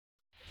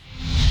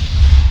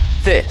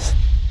This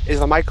is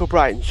the Michael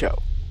Brian Show.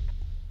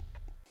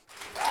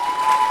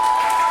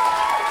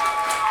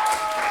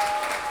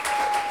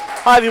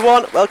 Hi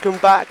everyone, welcome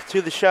back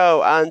to the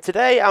show, and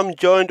today I'm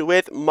joined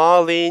with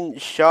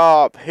Marlene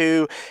Sharp,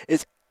 who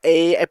is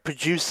a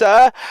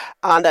producer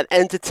and an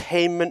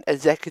entertainment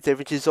executive,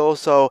 which is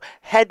also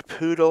head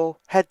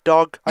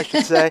dog, I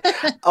should say,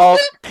 of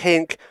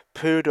Pink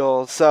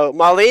Poodle. So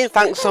Marlene,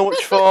 thanks so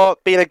much for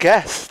being a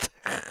guest.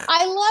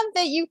 I love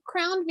that you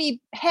crowned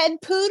me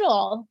head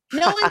poodle.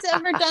 No one's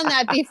ever done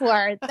that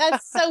before.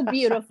 That's so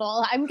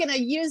beautiful. I'm going to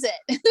use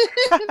it.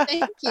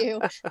 Thank you.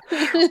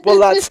 Well,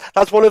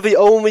 that's one of the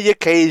only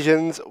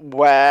occasions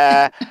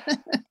where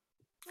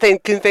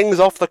thinking things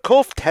off the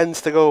cuff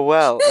tends to go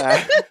well.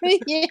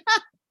 Yeah.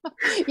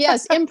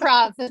 Yes,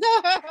 improv.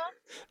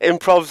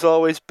 Improv's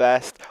always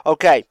best.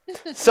 Okay,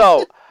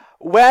 so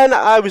when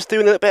I was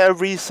doing a little bit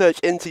of research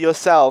into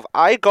yourself,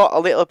 I got a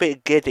little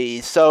bit giddy.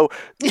 So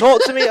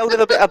talk to me a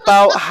little bit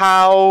about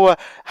how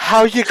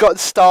you got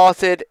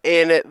started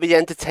in the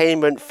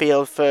entertainment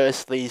field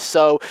firstly.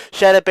 So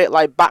share a bit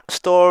like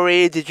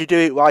backstory. Did you do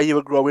it while you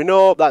were growing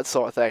up? That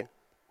sort of thing.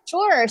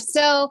 Sure.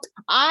 So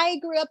I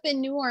grew up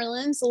in New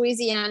Orleans,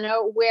 Louisiana,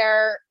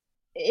 where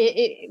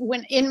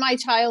when in my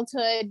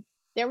childhood,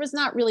 there was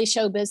not really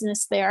show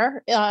business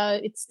there.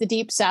 It's the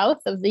deep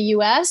south of the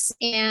U.S.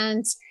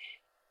 and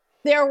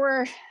there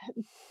were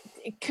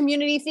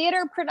community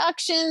theater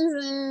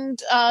productions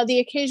and the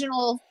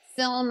occasional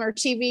film or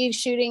TV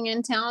shooting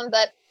in town,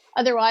 but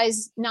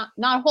otherwise not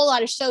a whole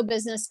lot of show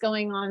business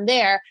going on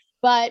there.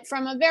 But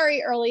from a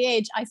very early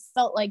age, I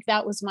felt like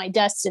that was my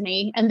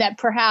destiny and that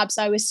perhaps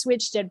I was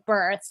switched at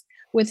birth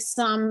with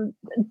some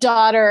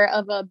daughter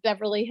of a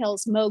Beverly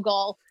Hills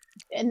mogul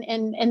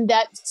and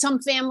that some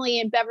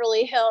family in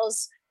Beverly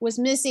Hills was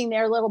missing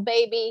their little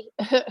baby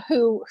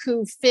who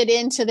fit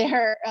into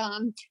their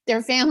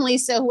family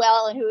so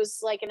well and who was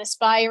like an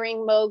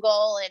aspiring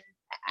mogul and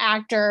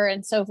actor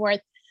and so forth.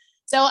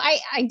 So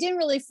I didn't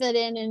really fit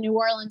in New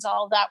Orleans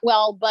all that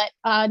well, but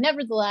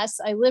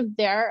nevertheless, I lived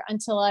there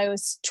until I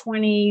was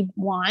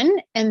 21,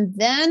 and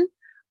then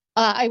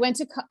I went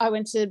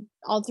to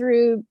all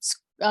through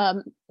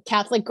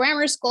Catholic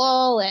grammar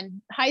school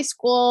and high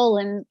school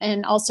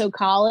and also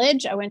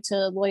college. I went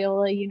to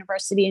Loyola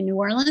University in New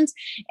Orleans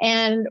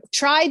and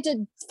tried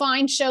to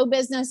find show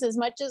business as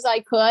much as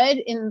I could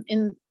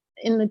in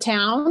the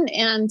town.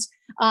 And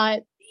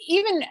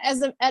even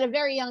at a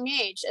very young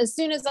age, as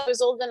soon as I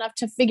was old enough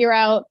to figure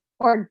out,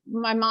 or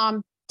my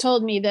mom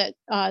told me that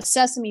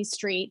Sesame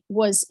Street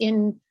was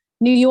in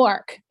New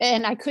York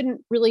and I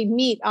couldn't really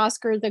meet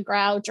Oscar the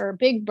Grouch or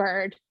Big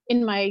Bird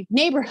in my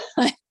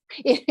neighborhood.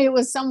 It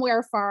was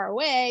somewhere far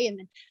away.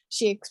 And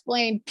she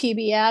explained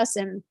PBS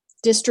and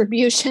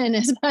distribution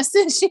as best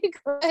as she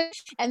could.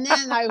 And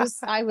then I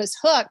was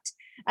hooked.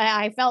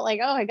 I felt like,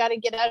 oh, I got to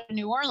get out of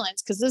New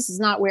Orleans because this is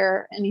not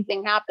where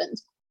anything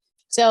happens.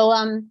 So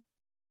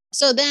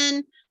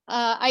then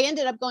I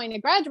ended up going to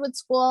graduate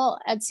school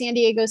at San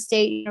Diego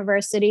State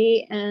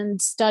University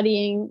and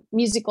studying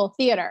musical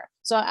theater.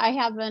 So I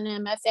have an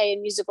MFA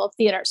in musical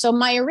theater. So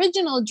my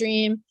original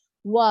dream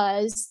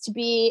was to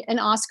be an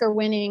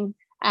Oscar-winning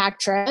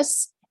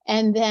actress,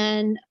 and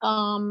then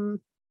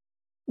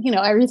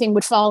everything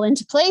would fall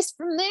into place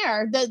from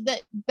there.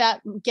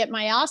 That get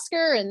my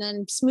Oscar, and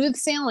then smooth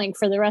sailing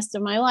for the rest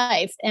of my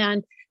life.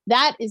 And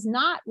that is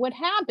not what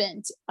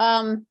happened.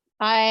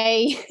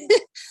 I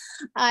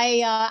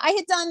I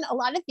had done a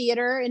lot of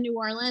theater in New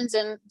Orleans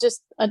and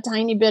just a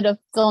tiny bit of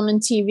film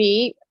and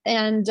TV,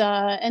 and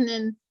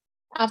then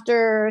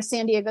after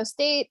San Diego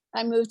State,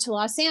 I moved to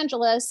Los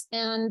Angeles,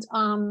 and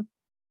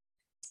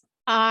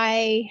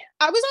I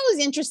was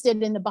always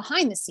interested in the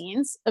behind the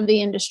scenes of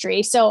the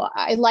industry. So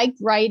I liked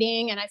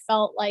writing, and I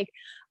felt like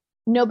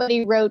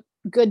nobody wrote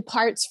good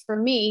parts for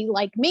me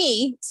like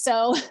me.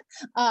 So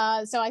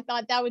I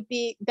thought that would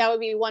be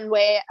one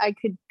way I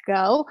could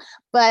go.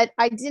 But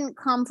I didn't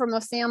come from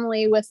a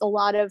family with a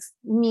lot of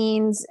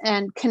means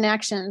and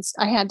connections.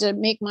 I had to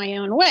make my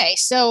own way.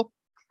 So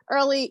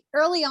early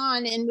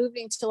on in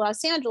moving to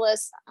Los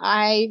Angeles,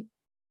 I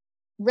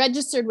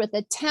registered with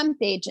a temp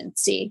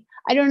agency.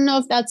 I don't know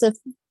if that's a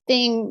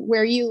thing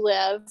where you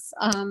live,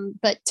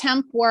 but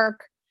temp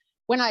work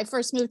when I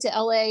first moved to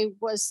LA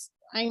was,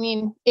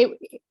 it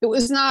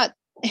was not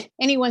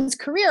anyone's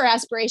career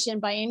aspiration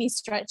by any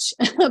stretch,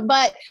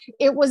 but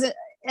it was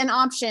an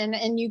option,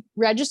 and you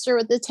register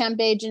with the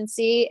temp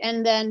agency.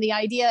 And then the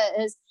idea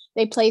is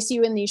they place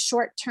you in these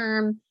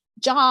short-term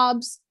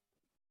jobs.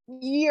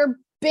 You're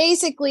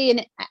basically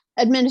an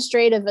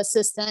administrative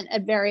assistant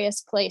at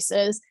various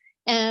places.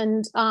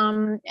 And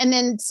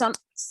then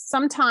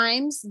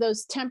sometimes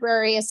those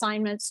temporary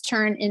assignments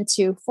turn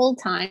into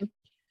full-time.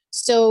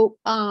 So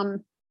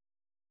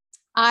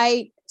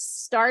I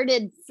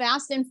started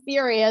fast and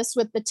furious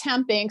with the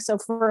temping. So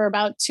for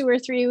about 2 or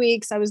 3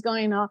 weeks, I was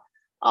going to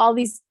all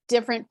these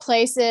different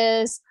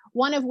places,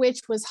 one of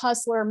which was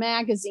Hustler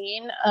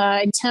magazine.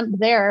 I temped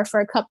there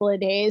for a couple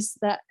of days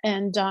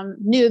and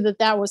knew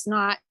that was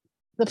not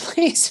the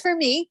place for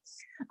me.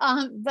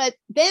 But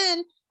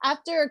then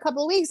after a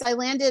couple of weeks, I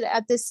landed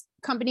at this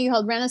company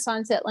called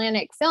Renaissance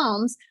Atlantic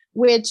Films,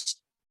 which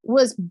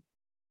was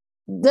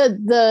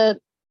the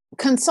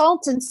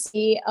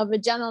consultancy of a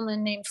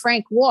gentleman named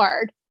Frank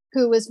Ward,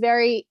 who was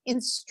very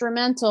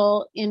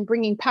instrumental in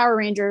bringing Power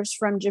Rangers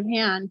from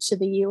Japan to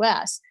the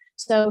US.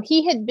 So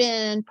he had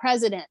been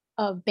president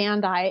of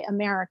Bandai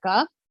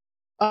America.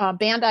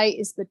 Bandai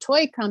is the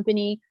toy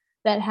company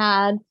that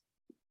had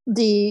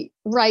the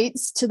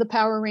rights to the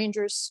Power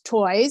Rangers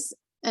toys.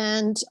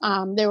 And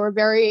they were a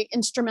very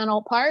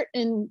instrumental part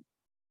in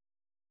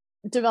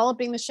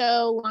developing the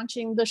show,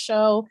 launching the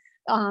show.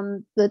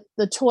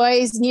 The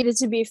toys needed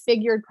to be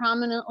figured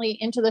prominently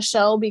into the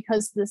show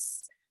because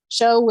this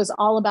show was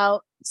all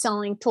about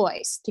selling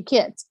toys to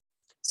kids.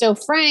 So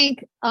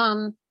Frank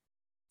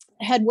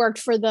had worked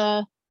for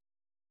the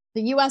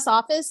US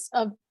office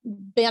of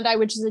Bandai,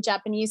 which is a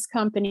Japanese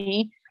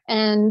company,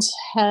 and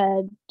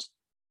had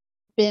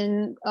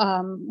been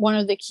one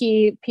of the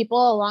key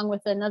people, along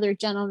with another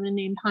gentleman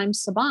named Haim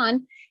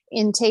Saban,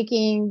 in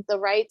taking the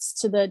rights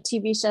to the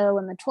TV show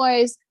and the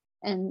toys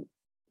and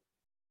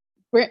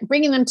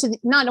bringing them to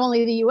not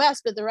only the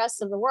US, but the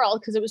rest of the world,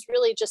 because it was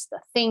really just a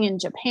thing in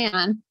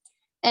Japan.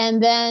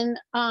 And then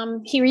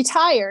he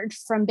retired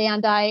from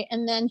Bandai,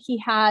 and then he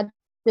had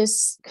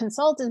this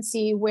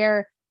consultancy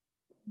where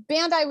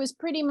Bandai was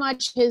pretty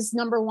much his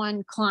number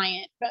one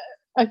client.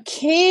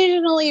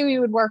 Occasionally we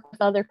would work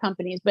with other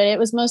companies, but it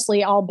was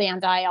mostly all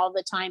Bandai all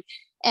the time.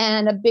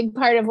 And a big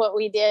part of what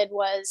we did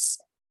was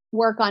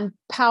work on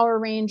Power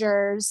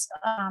Rangers,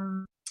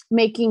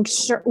 making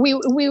sure we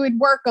would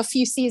work a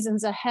few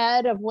seasons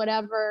ahead of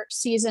whatever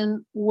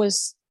season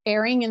was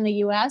airing in the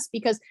US,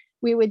 because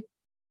we would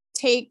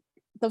take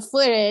the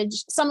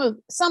footage, some of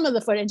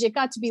the footage. It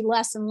got to be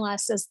less and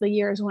less as the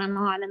years went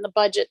on, and the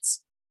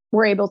budgets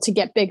were able to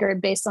get bigger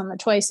based on the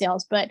toy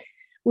sales. But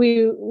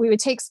we would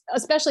take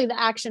especially the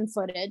action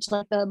footage,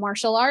 like the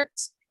martial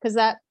arts, because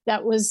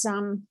that was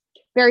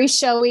very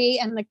showy,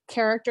 and the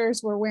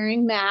characters were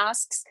wearing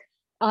masks.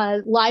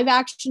 Live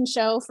action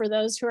show, for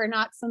those who are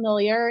not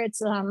familiar,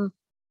 it's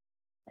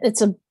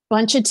a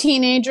bunch of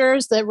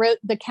teenagers that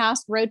the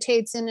cast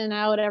rotates in and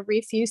out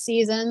every few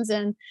seasons,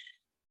 and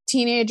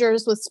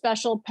teenagers with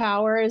special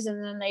powers,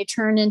 and then they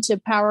turn into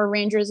Power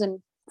Rangers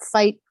and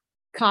fight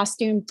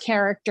costume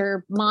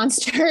character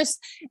monsters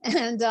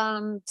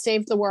and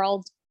save the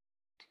world.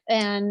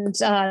 And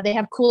they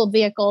have cool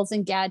vehicles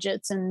and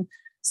gadgets and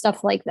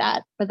stuff like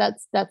that. But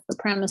that's the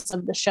premise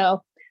of the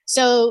show.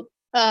 So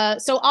a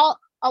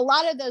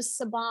lot of those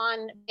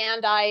Saban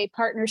Bandai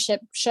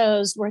partnership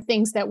shows were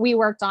things that we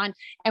worked on,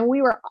 and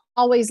we were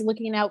always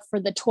looking out for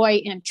the toy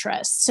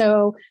interest.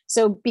 So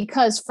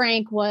because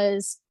Frank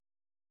was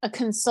a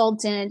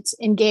consultant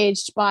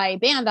engaged by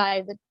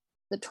Bandai,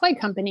 the toy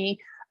company,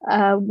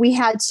 we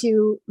had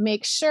to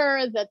make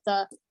sure that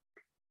the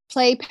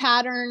play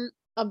pattern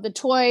of the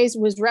toys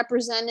was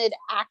represented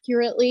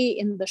accurately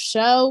in the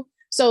show.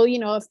 So,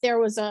 if there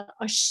was a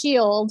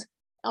shield,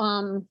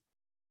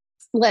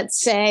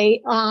 let's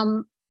say,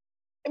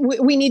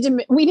 we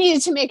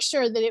needed to make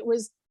sure that it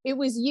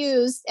was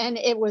used and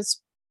it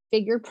was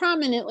figured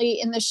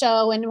prominently in the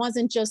show, and it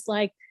wasn't just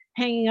like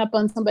hanging up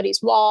on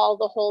somebody's wall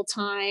the whole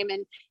time.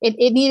 And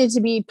it needed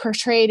to be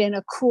portrayed in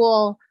a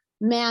cool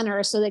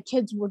manner so that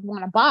kids would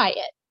want to buy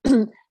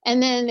it.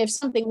 And then if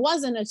something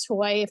wasn't a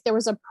toy, if there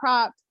was a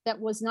prop that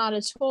was not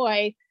a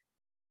toy,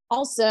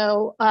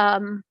 also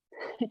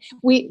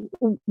we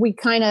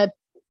kind of,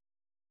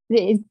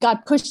 it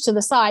got pushed to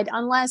the side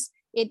unless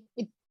it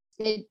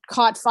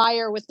caught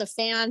fire with the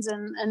fans,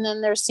 and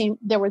then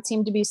there would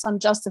seem to be some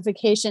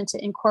justification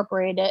to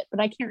incorporate it.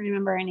 But I can't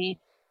remember any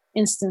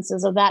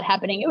instances of that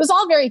happening. It was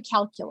all very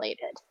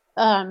calculated.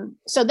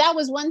 So that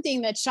was one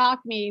thing that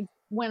shocked me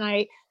when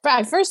I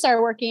first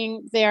started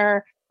working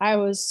there. I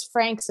was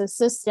Frank's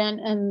assistant,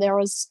 and there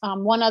was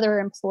one other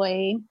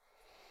employee.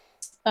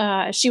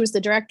 She was the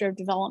director of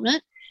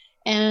development,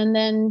 and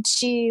then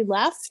she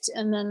left,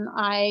 and then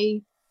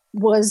I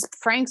was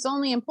Frank's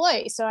only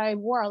employee. So I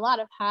wore a lot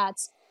of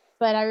hats.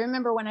 But I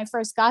remember when I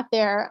first got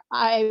there,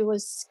 I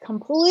was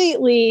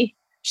completely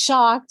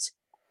shocked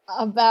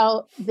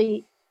about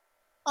the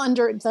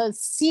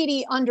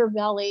seedy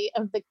underbelly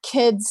of the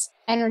kids'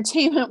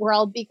 entertainment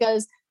world,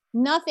 because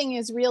nothing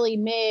is really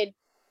made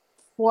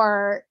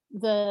for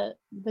the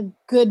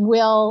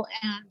goodwill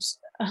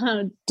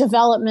and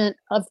development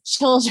of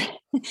children.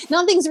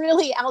 Nothing's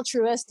really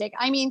altruistic.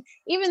 I mean,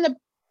 even the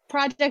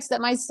projects that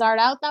might start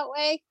out that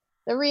way,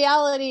 the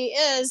reality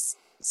is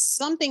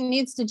something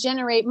needs to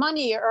generate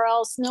money, or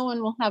else no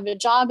one will have a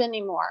job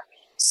anymore.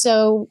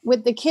 So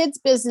with the kids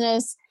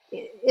business,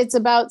 it's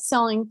about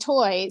selling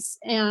toys,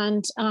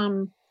 and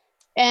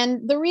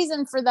the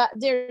reason for that,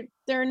 there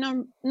are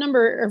a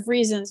number of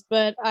reasons,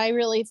 but I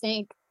really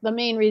think the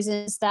main reason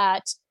is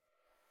that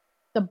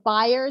the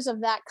buyers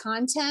of that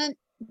content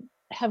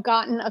have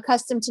gotten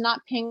accustomed to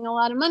not paying a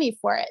lot of money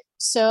for it.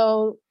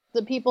 So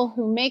the people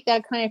who make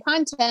that kind of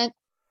content,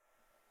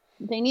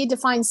 they need to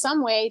find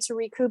some way to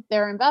recoup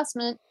their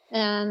investment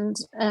and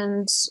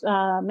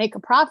make a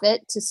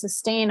profit to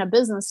sustain a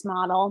business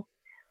model.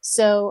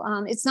 So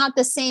it's not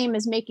the same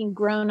as making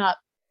grown up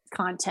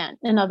content,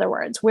 in other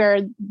words,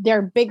 where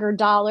they're bigger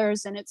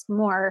dollars and it's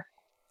more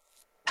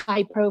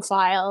high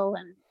profile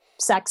and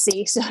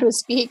sexy, so to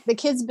speak. The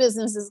kids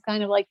business is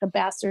kind of like the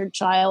bastard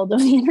child of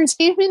the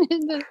entertainment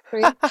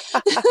industry.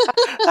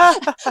 I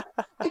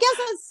guess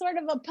that's sort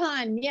of a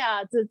pun.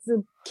 Yeah, it's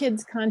a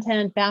kids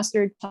content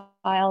bastard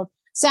child.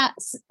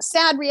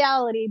 Sad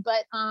reality,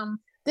 but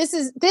this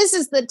is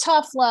the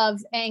tough love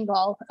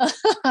angle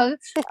of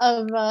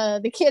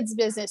the kids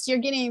business. You're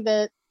getting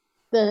the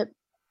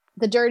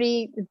the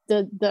dirty,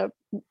 the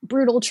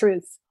brutal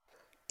truth.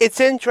 It's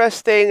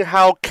interesting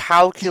how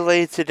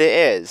calculated it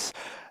is.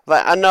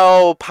 Like I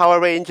know Power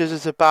Rangers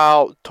is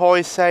about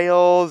toy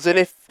sales, and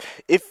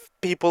if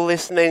people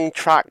listening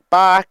track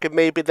back and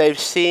maybe they've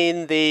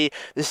seen the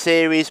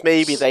series,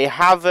 maybe they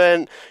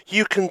haven't,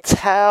 you can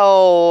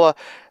tell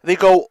they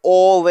go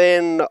all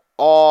in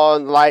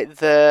on like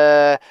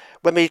the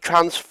when they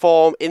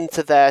transform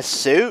into their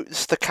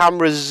suits, the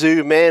cameras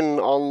zoom in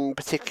on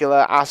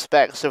particular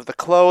aspects of the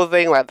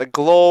clothing, like the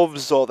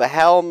gloves or the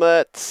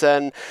helmets,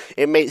 and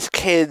it makes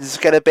kids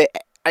get a bit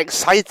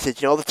excited.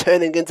 They're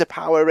turning into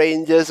Power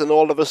Rangers, and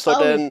all of a Oh,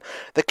 sudden,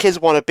 the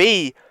kids want to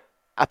be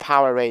a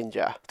Power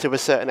Ranger to a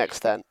certain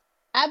extent.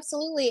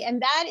 absolutely.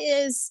 And that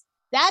is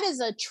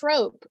a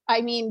trope.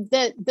 I mean,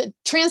 the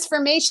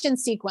transformation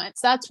sequence,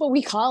 that's what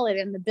we call it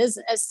in the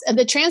business. And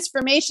the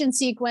transformation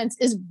sequence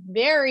is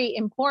very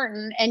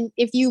important. And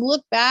if you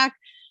look back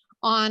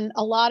on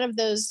a lot of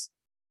those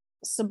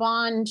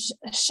Saban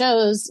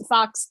shows,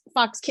 Fox,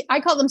 I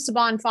call them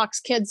Saban Fox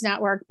Kids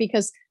Network,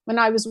 because when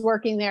I was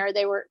working there,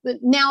 they were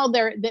now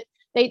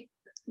they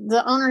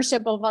the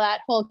ownership of that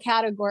whole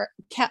category,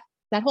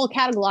 that whole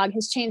catalog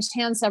has changed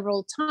hands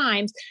several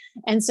times,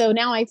 and so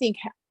now I think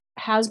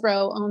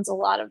Hasbro owns a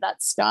lot of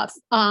that stuff.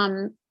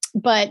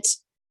 But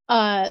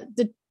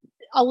the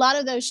a lot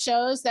of those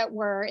shows that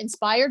were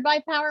inspired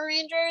by Power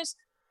Rangers,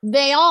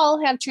 they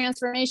all have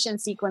transformation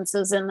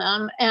sequences in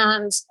them,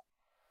 and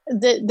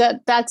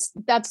that's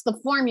the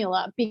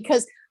formula,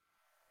 because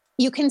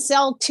you can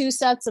sell two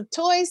sets of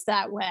toys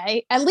that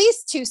way, at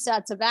least two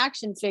sets of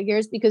action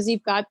figures, because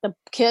you've got the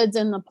kids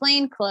in the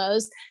plain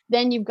clothes,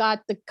 then you've got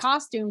the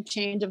costume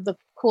change of the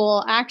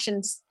cool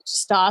action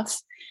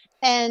stuff,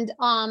 and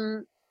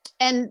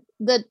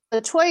the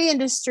toy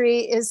industry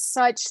is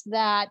such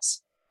that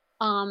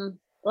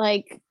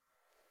like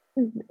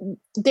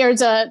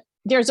there's a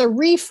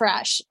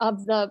refresh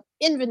of the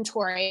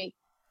inventory,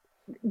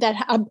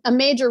 that a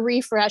major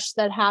refresh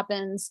that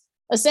happens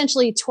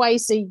essentially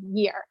twice a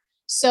year.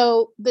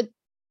 So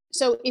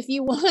if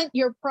you want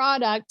your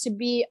product to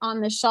be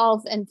on the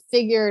shelf and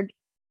figured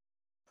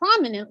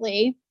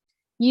prominently,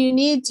 you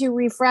need to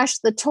refresh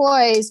the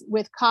toys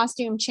with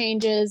costume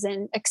changes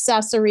and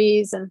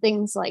accessories and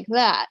things like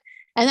that.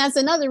 And that's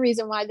another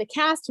reason why the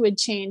cast would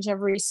change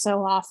every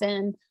so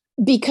often,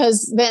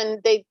 because then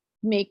they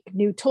make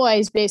new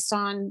toys based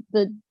on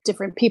the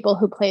different people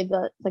who played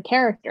the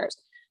characters.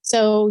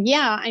 So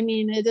yeah, I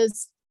mean, it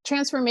is,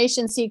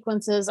 transformation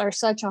sequences are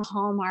such a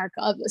hallmark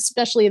of,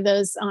 especially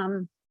those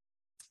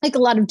like a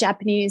lot of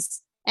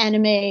Japanese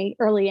anime,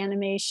 early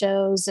anime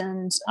shows,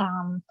 and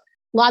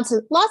lots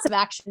of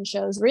action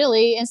shows,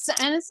 really. And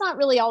it's not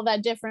really all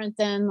that different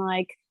than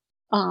like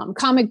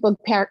comic book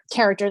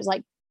characters,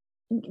 like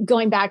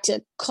going back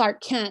to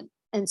Clark Kent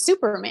and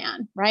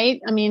Superman,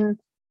 right? I mean,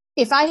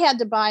 if I had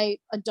to buy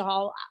a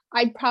doll,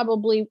 I'd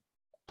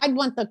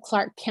want the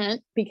Clark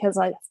Kent, because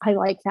I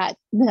like that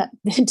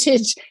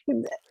vintage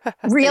Yeah.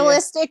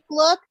 realistic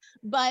look.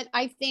 But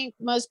I think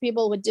most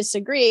people would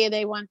disagree.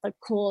 They want the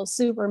cool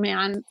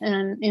Superman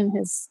and in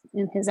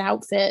his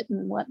outfit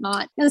and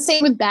whatnot. And the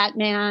same with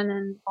Batman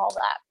and all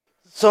that.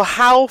 So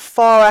how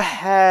far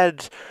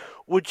ahead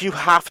would you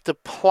have to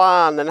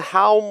plan, and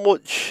how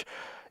much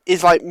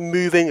is like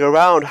moving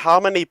around? How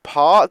many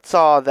parts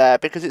are there?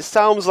 Because it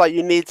sounds like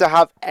you need to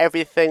have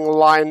everything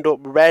lined up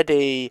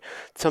ready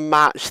to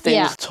match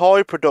Yeah. things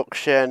toy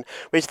production,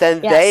 which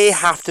then they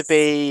have to Yes.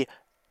 be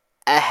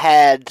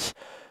ahead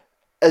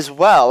as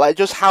well. Like,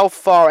 just how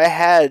far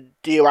ahead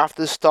do you have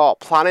to start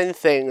planning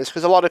things?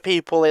 Because a lot of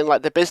people in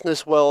like the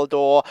business world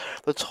or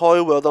the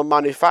toy world or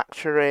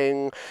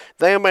manufacturing,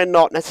 they may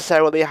not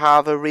necessarily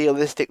have a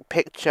realistic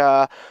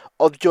picture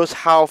of just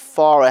how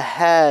far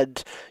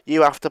ahead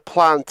you have to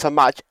plan to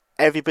match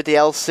everybody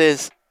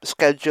else's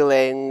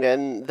scheduling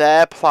and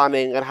their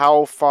planning, and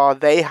how far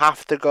they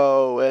have to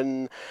go,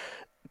 and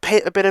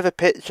paint a bit of a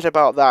picture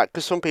about that,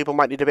 because some people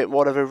might need a bit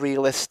more of a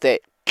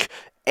realistic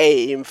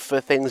aim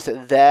for things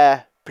that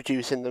they're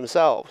producing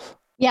themselves.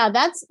 Yeah,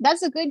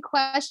 that's a good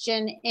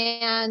question,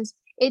 and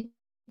it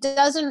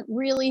doesn't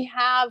really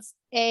have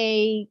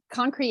a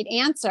concrete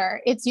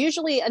answer. It's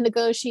usually a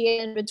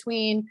negotiation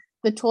between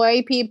the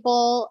toy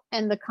people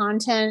and the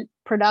content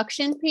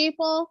production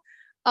people.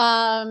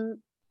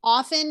 Um,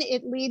 Often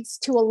it leads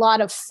to a lot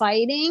of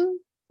fighting,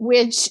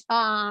 which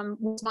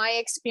was my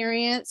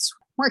experience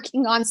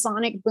working on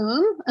Sonic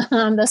Boom,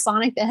 the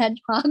Sonic the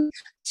Hedgehog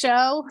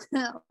show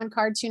on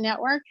Cartoon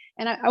Network.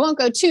 And I won't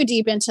go too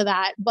deep into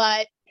that,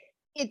 but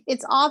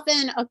it's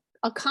often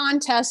a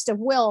contest of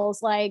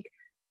wills, like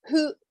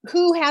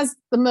who has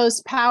the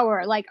most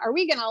power. Like, are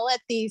we going to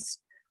let these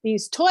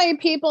toy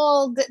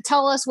people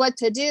tell us what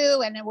to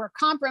do, and then we're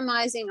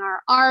compromising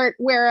our art,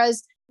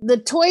 whereas the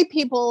toy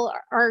people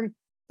are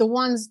the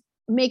ones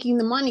making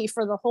the money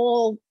for the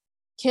whole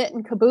kit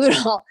and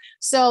caboodle.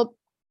 So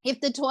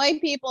if the toy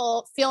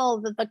people feel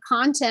that the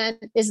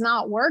content is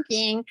not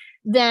working,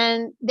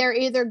 then they're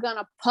either going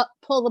to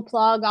pull the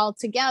plug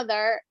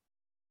altogether,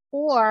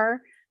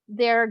 or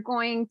they're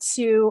going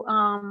to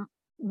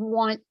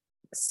want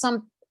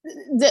some,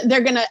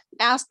 they're going to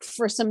ask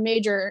for some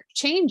major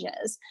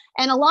changes.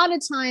 And a lot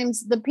of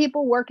times the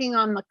people working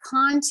on the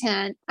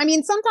content, I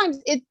mean,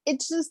 sometimes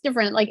it's just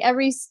different. Like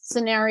every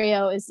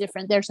scenario is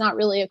different. There's not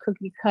really a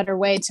cookie cutter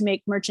way to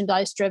make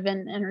merchandise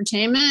driven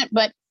entertainment,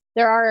 but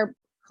there are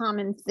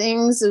common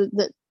things,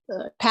 that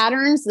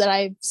patterns that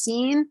I've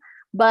seen.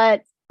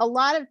 But a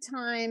lot of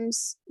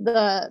times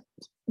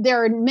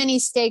there are many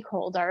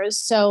stakeholders.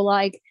 So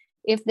like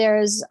if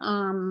there's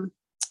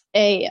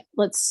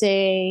let's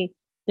say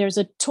there's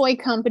a toy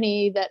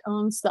company that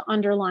owns the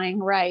underlying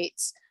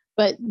rights,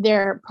 but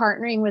they're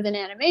partnering with an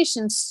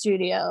animation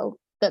studio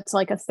that's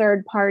like a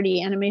third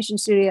party animation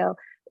studio.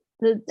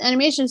 The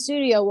animation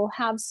studio will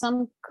have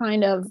some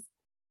kind of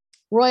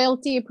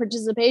royalty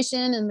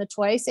participation in the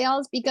toy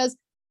sales, because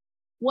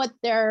what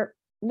they're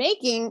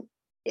making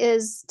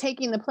is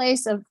taking the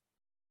place of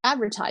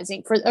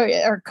advertising for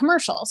or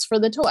commercials for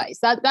the toys.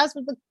 That's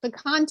what the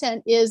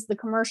content is, the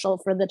commercial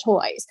for the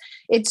toys.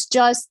 It's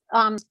just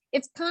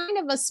it's kind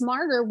of a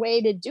smarter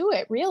way to do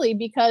it, really,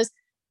 because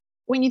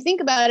when you think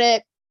about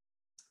it,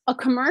 a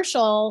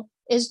commercial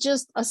is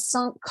just a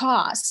sunk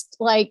cost.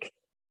 Like,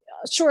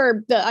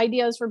 sure, the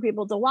idea is for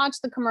people to watch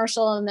the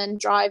commercial and then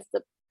drive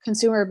the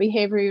consumer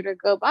behavior to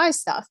go buy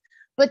stuff,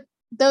 but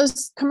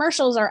those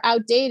commercials are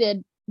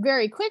outdated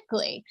very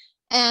quickly,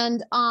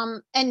 and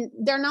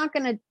they're not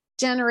going to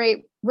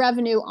generate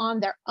revenue on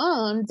their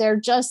own.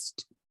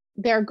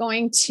 They're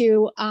going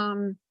to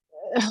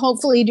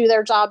hopefully do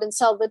their job and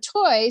sell the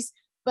toys,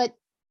 but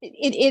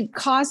it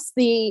costs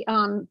the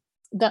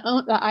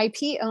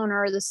IP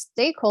owner or the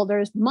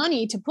stakeholders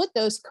money to put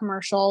those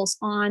commercials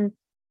on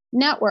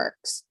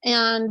networks.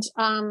 And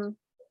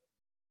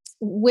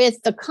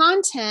with the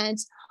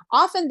content,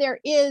 often there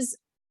is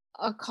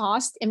a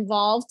cost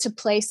involved to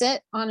place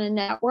it on a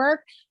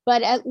network,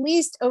 but at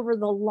least over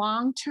the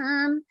long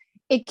term,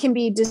 it can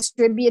be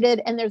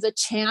distributed and there's a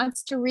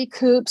chance to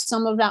recoup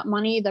some of that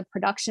money, the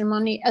production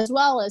money, as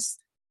well as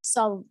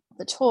sell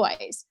the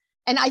toys.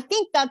 And I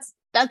think that's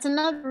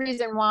another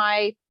reason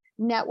why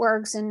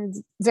networks and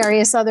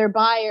various other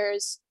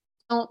buyers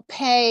don't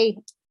pay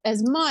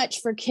as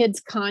much for kids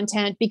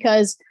content,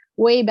 because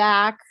way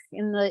back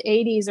in the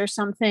 80s or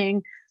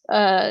something,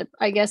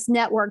 I guess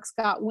networks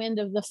got wind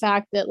of the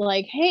fact that,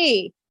 like,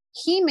 hey,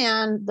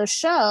 He-Man, the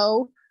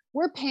show,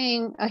 we're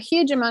paying a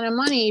huge amount of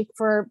money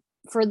for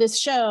this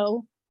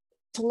show,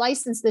 to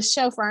license this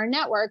show for our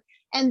network.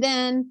 And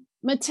then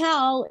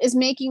Mattel is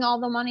making all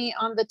the money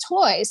on the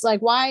toys. Like,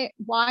 why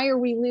are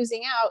we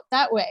losing out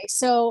that way?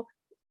 So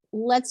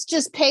let's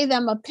just pay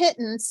them a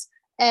pittance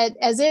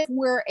as if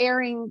we're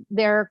airing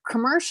their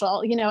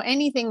commercial. You know,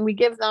 anything we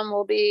give them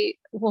will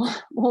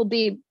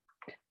be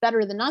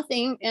better than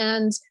nothing.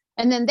 And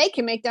then they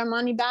can make their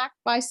money back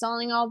by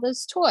selling all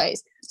those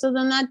toys. So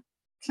then that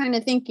kind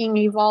of thinking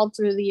evolved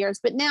through the years.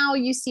 But now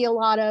you see a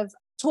lot of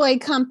toy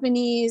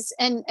companies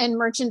and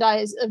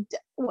merchandise.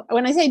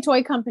 When I say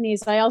toy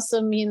companies, I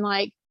also mean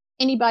like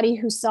anybody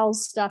who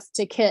sells stuff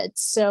to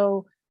kids.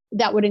 So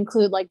that would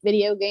include like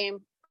video game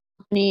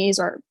companies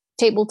or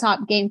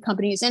tabletop game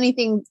companies,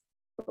 anything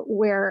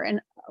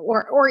where,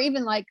 or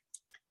even like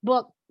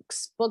book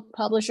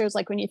publishers.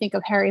 Like when you think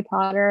of Harry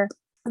Potter,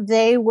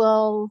 they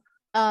will,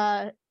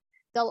 they'll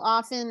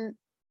often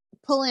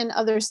pull in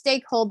other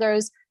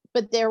stakeholders,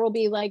 but there will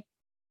be like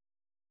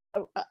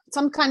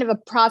some kind of a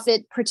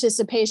profit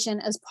participation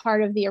as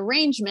part of the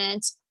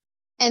arrangement.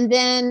 And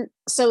then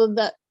so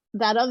that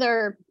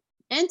other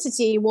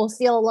entity will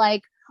feel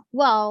like,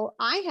 well,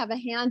 I have a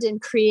hand in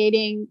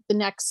creating the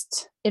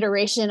next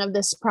iteration of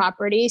this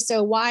property,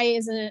 so why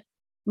isn't it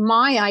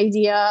my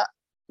idea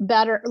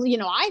better? You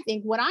know, I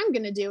think what I'm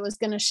going to do is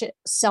going to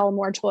sell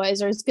more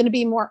toys, or it's going to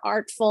be more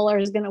artful, or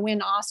is going to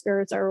win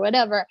Oscars or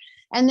whatever.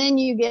 And then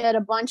you get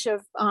a bunch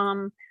of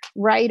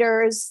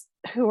writers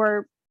who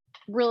are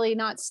really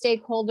not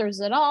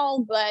stakeholders at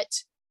all, but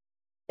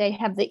they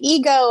have the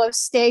ego of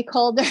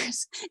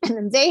stakeholders, and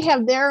then they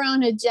have their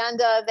own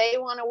agenda. They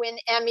want to win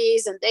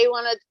Emmys, and they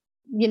want to,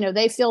 you know,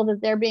 they feel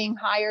that they're being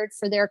hired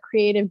for their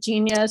creative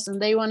genius, and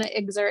they want to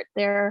exert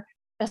their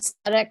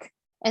aesthetic,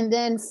 and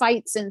then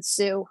fights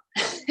ensue.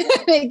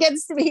 It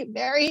gets to be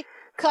very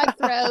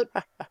cutthroat.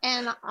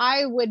 And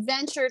I would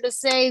venture to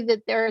say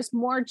that there's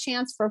more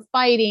chance for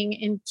fighting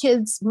in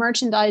kids'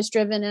 merchandise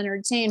driven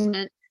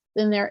entertainment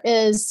than there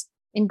is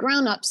in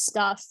grown-up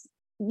stuff,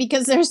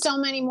 because there's so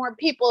many more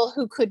people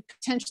who could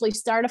potentially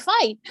start a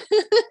fight.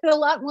 A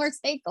lot more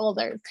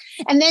stakeholders.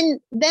 And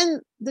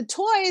then the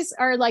toys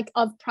are like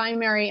of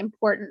primary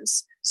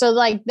importance So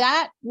like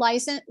that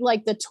license,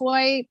 like the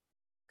toy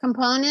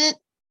component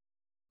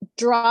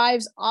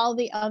drives all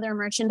the other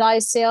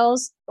merchandise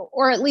sales,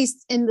 or at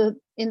least in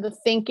the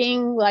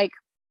thinking, like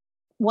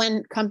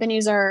when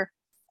companies are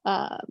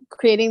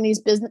creating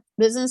these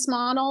business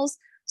models.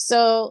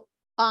 So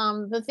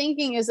the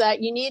thinking is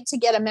that you need to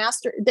get a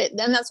master,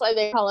 and that's why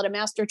they call it a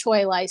master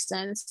toy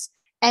license.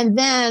 And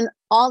then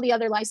all the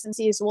other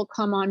licensees will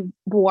come on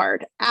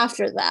board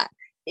after that.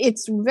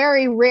 It's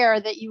very rare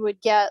that you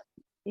would get,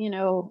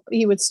 you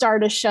would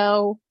start a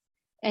show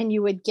and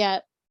you would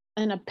get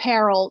an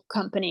apparel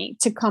company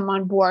to come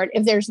on board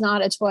if there's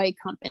not a toy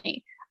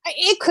company.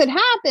 It could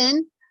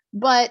happen,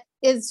 but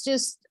it's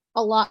just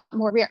a lot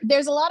more rare.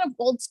 There's a lot of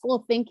old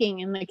school thinking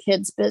in the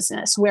kids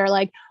business where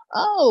like,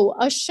 oh,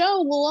 a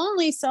show will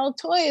only sell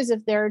toys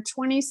if they're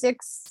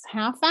 26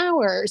 half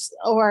hours,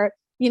 or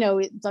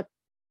the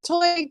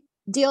toy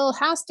deal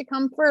has to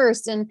come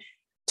first, and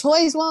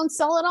toys won't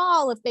sell at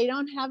all if they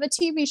don't have a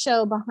TV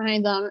show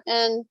behind them.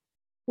 And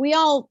we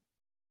all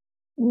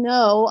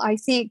know, I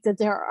think, that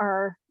there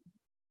are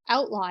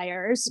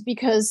outliers,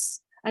 because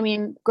I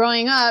mean,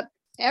 growing up,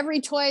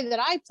 every toy that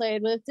I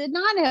played with did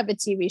not have a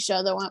TV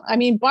show.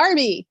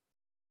 Barbie,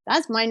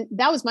 that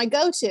was my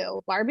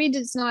go-to. Barbie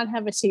does not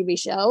have a TV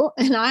show,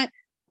 and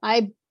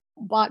I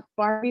bought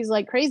Barbies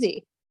like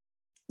crazy.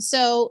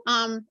 So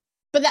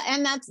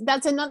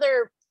that's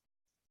another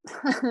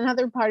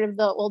another part of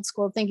the old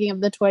school thinking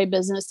of the toy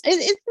business.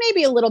 It's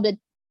maybe a little bit,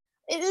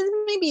 it is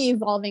maybe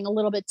evolving a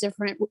little bit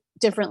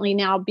differently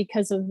now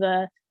because of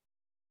the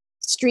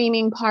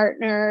streaming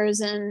partners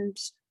and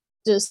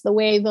just the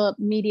way the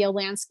media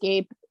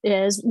landscape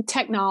is,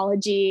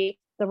 technology,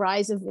 the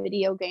rise of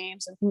video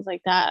games and things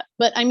like that.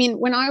 But I mean,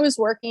 when I was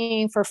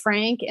working for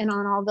Frank and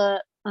on all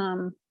the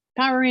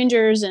Power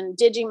Rangers and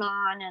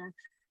Digimon and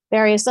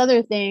various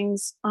other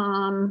things,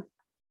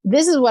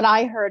 this is what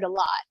I heard a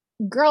lot.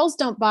 Girls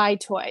don't buy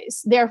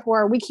toys,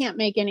 therefore we can't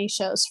make any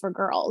shows for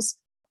girls.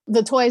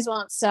 The toys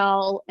won't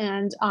sell,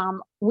 and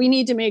we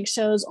need to make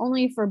shows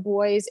only for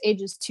boys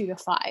ages 2 to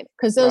 5,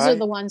 because those are Right.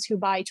 the ones who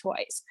buy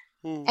toys.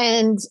 Hmm.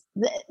 And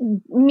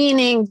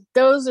meaning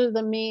those are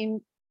the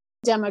main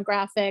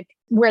demographic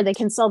where they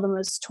can sell the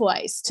most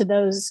toys, to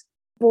those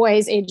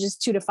boys ages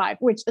 2 to 5,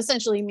 which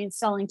essentially means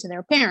selling to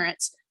their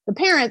parents, the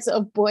parents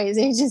of boys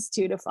ages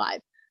 2 to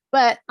 5.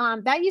 But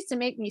that used to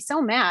make me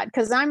so mad,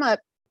 because I'm a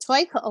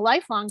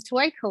lifelong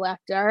toy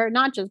collector,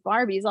 not just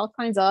Barbies, all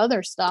kinds of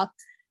other stuff.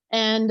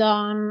 And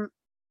I'm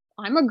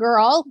a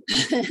girl,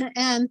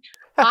 and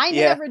I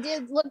Yeah. never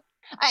did look.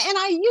 And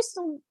I used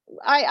to,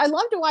 I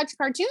loved to watch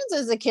cartoons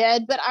as a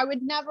kid, but I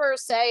would never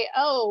say,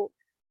 oh,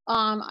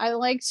 I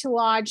like to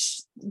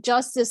watch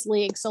Justice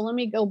League, so let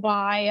me go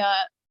buy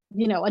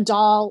a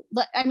doll.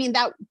 I mean,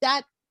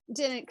 that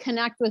didn't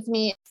connect with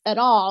me at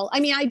all. I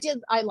mean,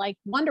 I like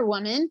Wonder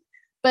Woman,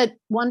 but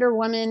Wonder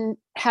Woman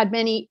had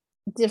many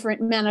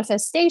different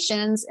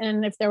manifestations,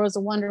 and if there was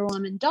a Wonder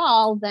Woman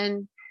doll,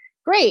 then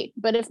great.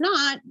 But if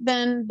not,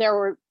 then there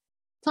were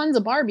tons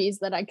of Barbies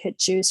that I could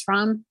choose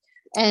from,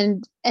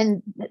 and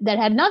that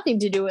had nothing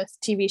to do with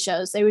TV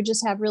shows. They would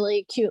just have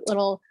really cute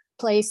little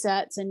play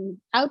sets and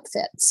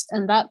outfits,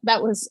 and that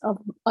was of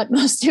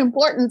utmost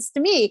importance to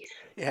me.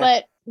 Yeah.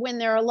 But when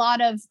there are a lot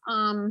of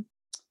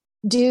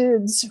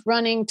dudes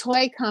running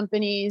toy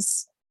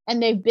companies,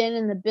 and they've been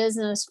in the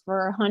business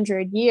for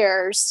 100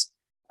 years,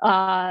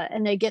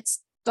 and they get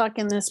stuck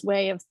in this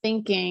way of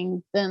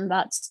thinking, then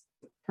that's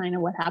kind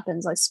of what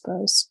happens, I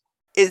suppose.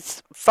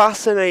 It's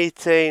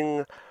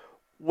fascinating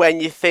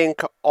when you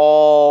think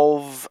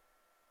of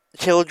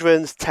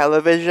children's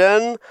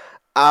television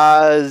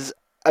as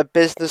a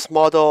business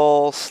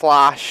model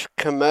slash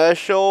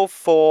commercial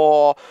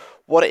for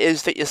what it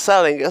is that you're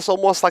selling. It's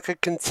almost like a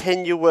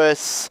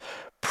continuous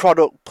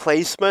product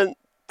placement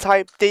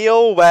type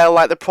deal where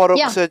like the Yeah.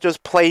 products are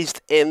just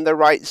placed in the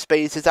right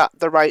spaces at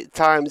the right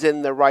times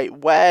in the right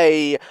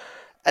way,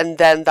 and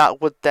then that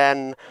would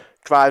then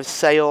drive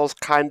sales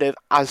kind of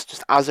as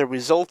just as a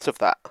result of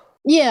that.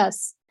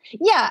 Yes.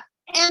 Yeah.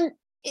 And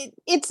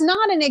it's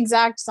not an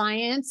exact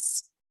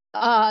science.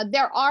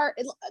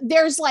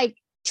 There's like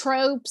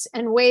tropes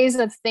and ways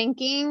of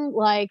thinking.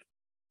 Like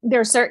there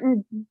are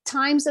certain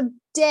times of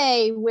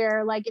day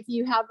where, like, if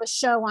you have a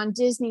show on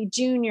Disney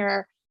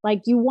Junior,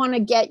 like you want to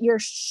get your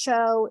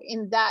show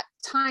in that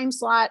time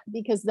slot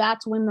because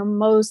that's when the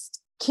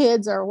most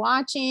kids are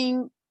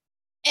watching.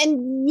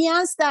 And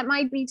yes, that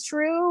might be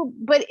true,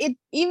 but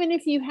even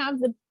if you have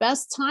the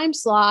best time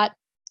slot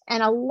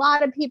and a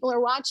lot of people are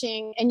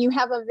watching, and you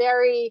have a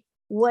very,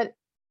 what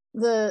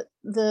the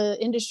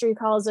industry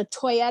calls a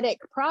toyetic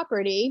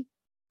property,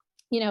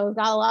 got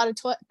a lot of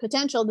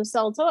potential to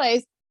sell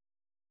toys,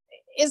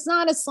 it's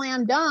not a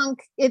slam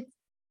dunk.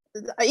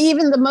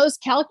 Even the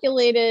most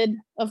calculated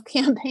of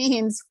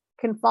campaigns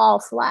can fall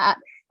flat.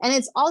 And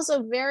it's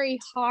also very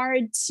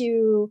hard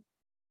to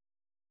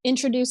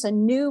introduce a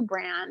new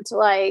brand.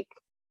 Like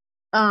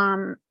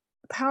Power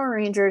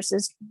Rangers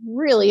is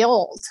really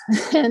old,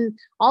 and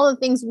all the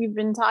things we've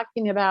been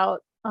talking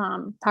about,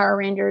 Power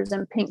Rangers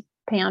and Pink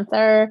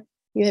Panther,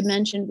 you had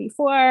mentioned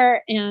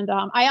before. And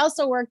I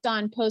also worked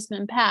on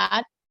Postman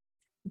Pat,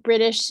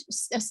 British,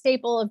 a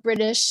staple of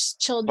British Wow,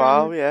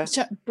 children, yeah.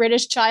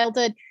 British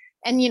childhood.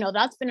 And,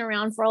 that's been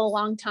around for a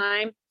long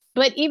time.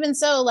 But even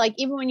so, like,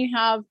 even when you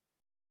have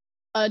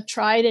a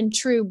tried and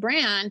true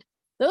brand,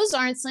 those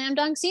aren't slam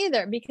dunks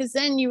either, because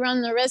then you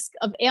run the risk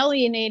of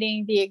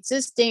alienating the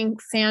existing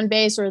fan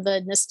base or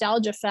the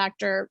nostalgia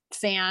factor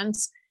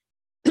fans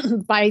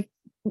by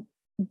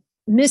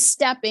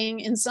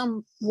misstepping in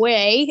some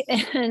way.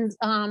 And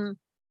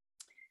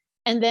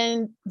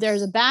then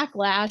there's a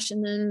backlash,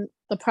 and then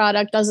the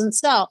product doesn't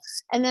sell.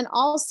 And then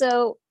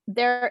also,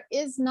 there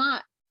is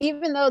not,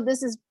 even though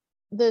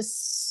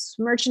this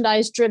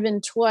merchandise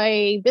driven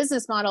toy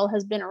business model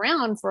has been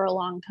around for a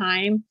long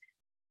time,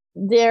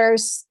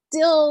 there's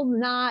still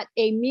not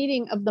a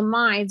meeting of the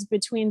minds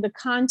between the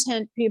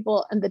content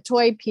people and the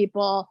toy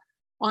people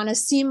on a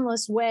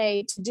seamless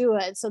way to do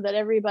it so that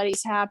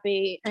everybody's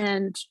happy.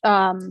 And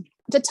the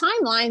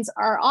timelines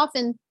are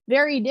often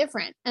very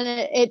different. And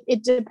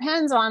it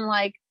depends on,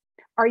 like,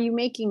 are you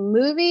making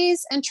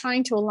movies and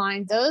trying to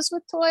align those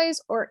with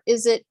toys, or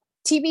is it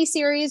TV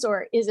series,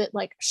 or is it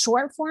like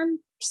short form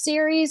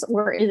series,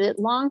 or is it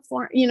long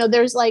form?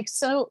 There's like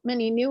so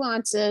many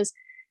nuances.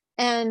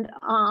 And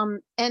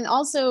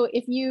also,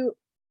 if you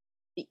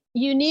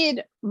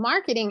need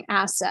marketing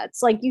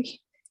assets, like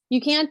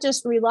you can't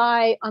just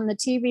rely on the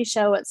TV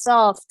show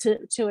itself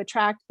to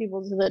attract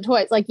people to the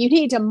toys. Like, you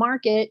need to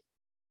market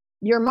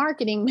your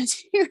marketing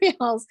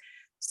materials.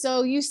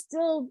 So you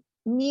still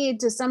need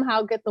to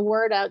somehow get the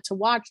word out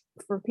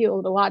for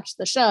people to watch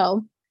the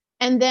show.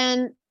 And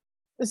then,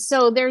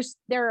 so there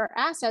are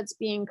assets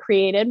being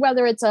created,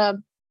 whether it's a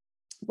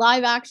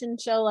live action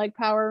show like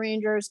Power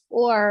Rangers,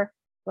 or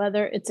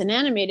whether it's an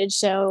animated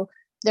show.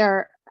 There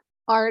are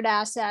art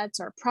assets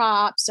or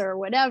props or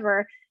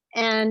whatever.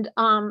 And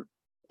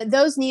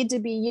those need to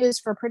be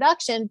used for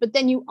production, but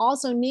then you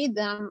also need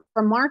them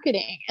for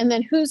marketing. And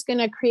then who's going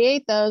to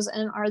create those,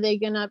 and are they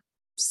going to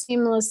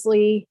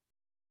seamlessly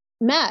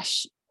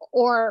mesh,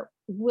 or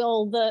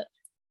will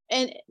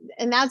and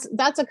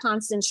that's a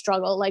constant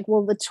struggle. Like,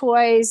 will the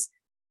toys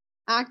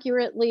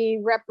accurately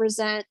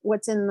represent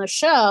what's in the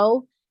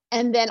show?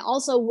 And then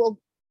also, will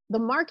the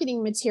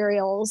marketing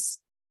materials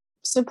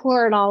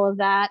support all of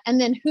that?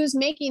 And then who's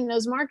making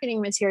those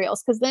marketing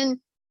materials? Because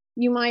then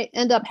you might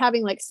end up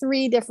having like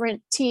 3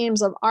 different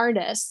teams of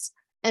artists.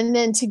 And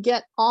then to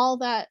get all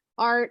that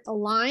art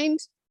aligned,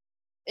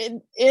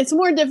 it's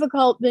more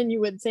difficult than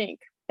you would think.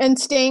 And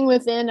staying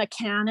within a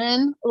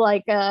canon,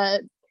 like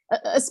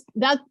that's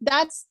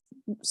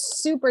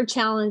super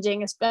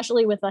challenging,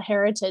 especially with a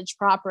heritage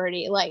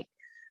property like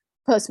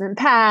Postman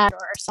Pat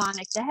or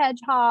Sonic the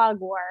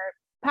Hedgehog or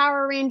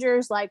Power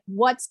Rangers. Like,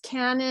 what's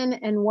canon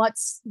and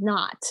what's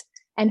not,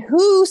 and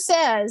who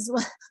says,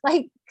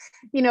 like,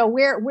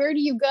 where do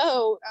you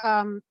go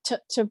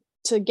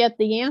to get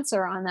the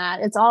answer on that?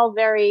 It's all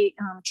very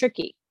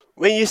tricky.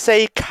 When you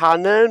say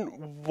canon,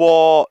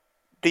 what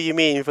do you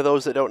mean for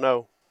those that don't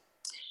know?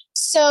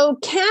 So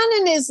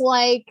canon is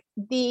like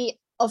the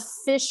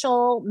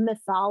official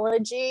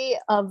mythology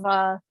of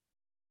a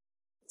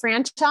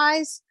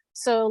franchise.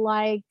 So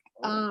like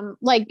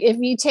if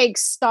you take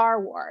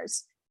Star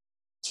Wars,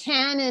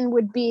 canon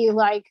would be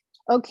like,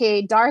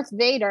 okay, Darth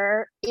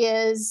Vader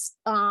is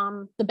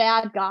the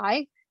bad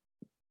guy.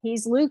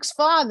 He's Luke's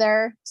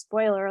father.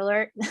 Spoiler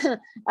alert.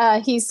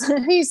 He's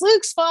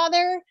Luke's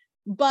father,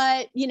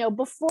 but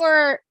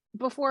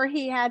before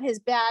he had his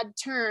bad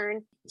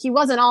turn, he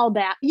wasn't all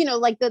bad.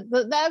 Like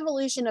the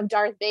evolution of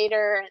Darth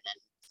Vader, and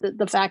then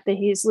the fact that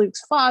he's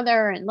Luke's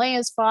father and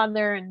Leia's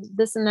father and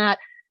this and that.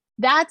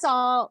 That's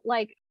all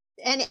like,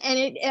 and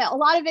a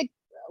lot of it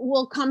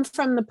will come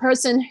from the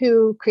person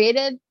who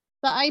created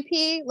the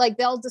IP. Like,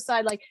 they'll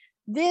decide, like,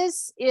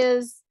 this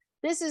is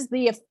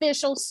the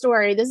official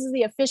story, this is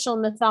the official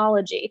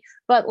mythology.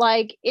 But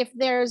like, if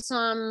there's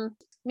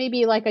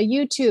maybe like a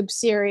YouTube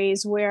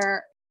series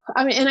where,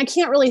 I mean, and I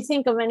can't really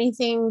think of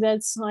anything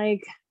that's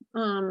like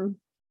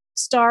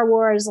Star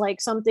Wars,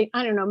 like something,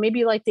 I don't know,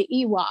 maybe like the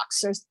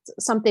Ewoks or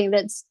something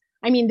that's,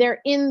 I mean,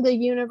 they're in the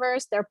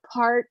universe, they're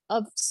part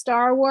of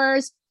Star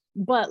Wars.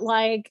 But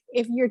like,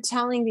 if you're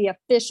telling the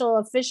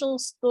official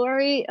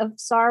story of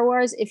Star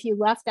Wars, if you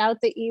left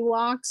out the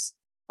Ewoks,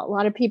 a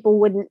lot of people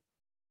wouldn't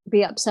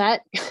be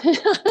upset.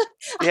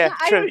 Yeah,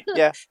 I true. don't know.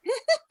 Yeah.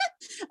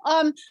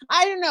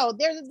 I don't know.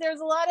 There's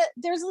a lot of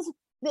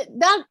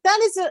that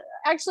is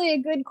actually a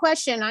good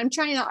question. I'm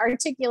trying to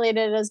articulate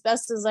it as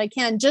best as I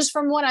can, just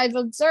from what I've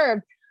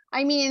observed.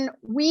 I mean,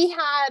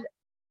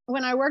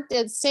 when I worked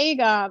at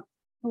Sega,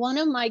 one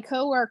of my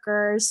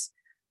coworkers,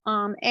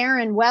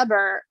 Aaron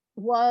Weber,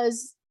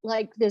 was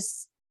like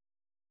this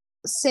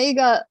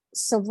Sega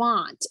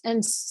savant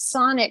and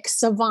Sonic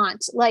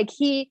savant. Like,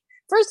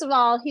 first of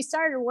all, he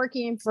started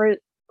working for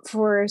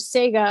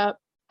Sega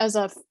as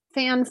a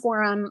fan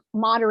forum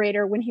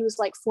moderator when he was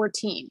like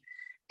 14.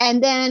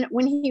 And then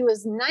when he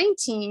was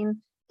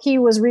 19, he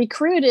was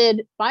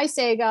recruited by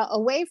Sega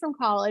away from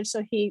college.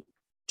 So he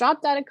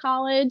dropped out of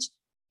college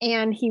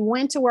and he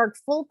went to work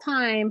full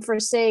time for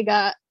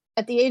Sega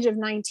at the age of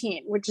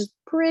 19, which is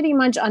pretty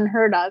much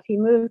unheard of. He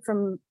moved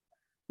from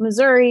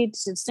Missouri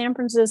to San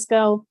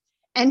Francisco,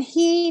 and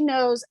he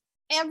knows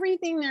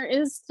everything there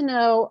is to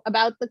know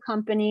about the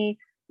company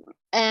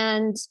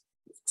and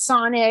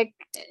Sonic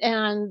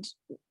and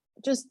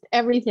just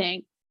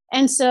everything.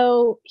 And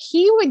so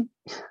he would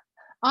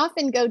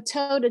often go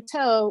toe to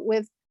toe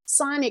with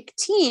Sonic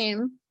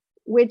Team,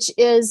 which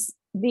is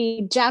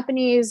the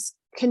Japanese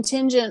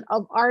contingent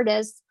of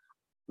artists,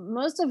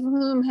 most of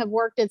whom have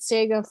worked at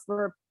Sega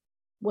for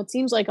what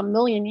seems like a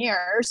million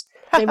years.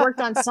 They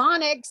worked on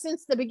Sonic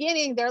since the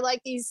beginning. They're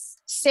like these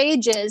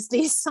sages,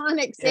 these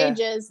Sonic Yeah.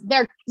 sages.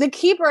 They're the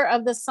keeper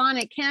of the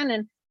Sonic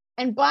canon.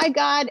 And by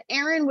God,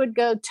 Aaron would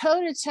go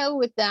toe to toe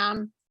with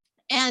them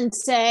and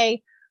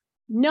say,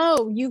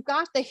 no, you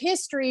got the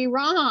history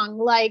wrong.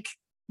 Like,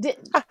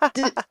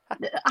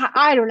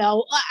 I don't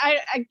know.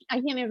 I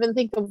can't even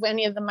think of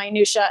any of the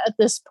minutia at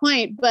this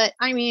point. But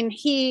I mean,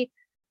 he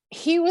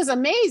was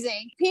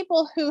amazing.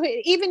 People who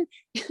even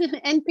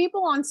and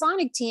people on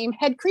Sonic Team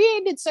had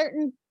created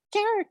certain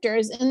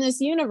characters in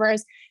this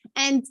universe,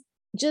 and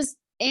just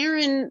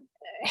Aaron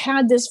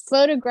had this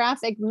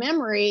photographic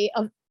memory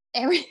of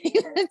everything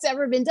that's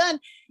ever been done,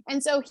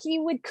 and so he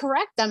would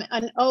correct them.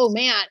 And oh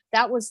man,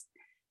 that was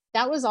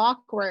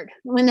awkward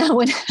when that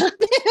would happen.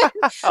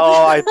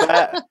 Oh, I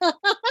bet.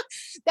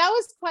 That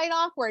was quite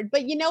awkward.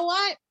 But you know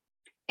what?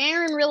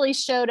 Aaron really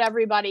showed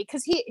everybody,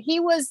 because he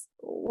was,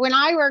 when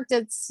I worked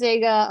at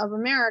Sega of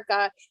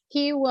America,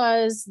 he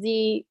was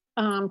the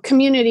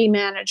community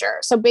manager.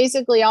 So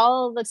basically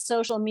all of the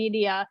social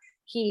media,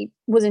 he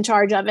was in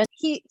charge of it.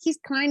 He's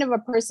kind of a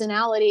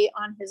personality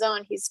on his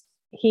own.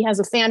 He has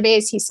a fan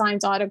base. He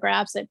signs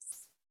autographs at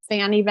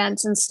fan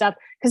events and stuff,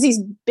 because he's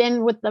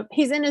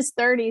in his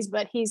 30s,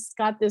 but he's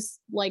got this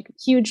like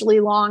hugely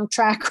long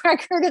track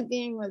record of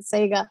being with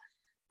Sega.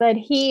 But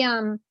he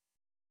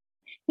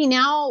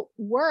now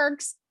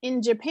works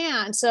in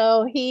Japan.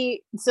 So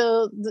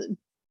the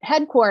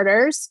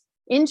headquarters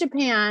in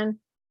Japan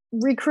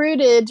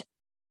recruited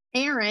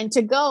Aaron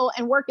to go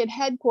and work at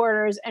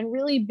headquarters and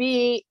really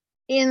be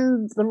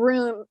in the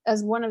room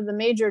as one of the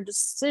major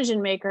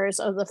decision makers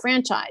of the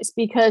franchise,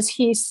 because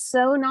he's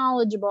so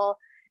knowledgeable.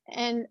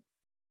 And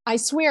I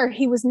swear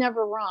he was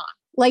never wrong.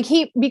 Like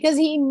because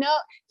he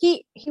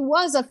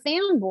was a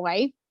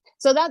fanboy.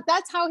 So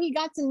that's how he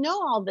got to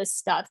know all this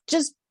stuff,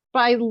 just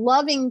by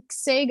loving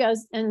Sega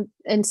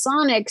and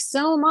Sonic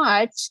so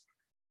much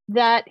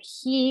that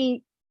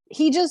he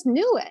just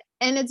knew it.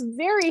 And it's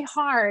very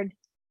hard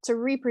to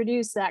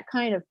reproduce that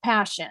kind of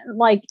passion.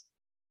 Like,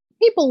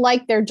 people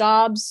like their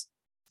jobs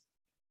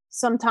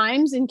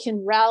sometimes and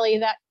can rally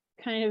that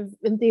kind of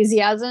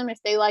enthusiasm if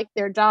they like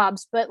their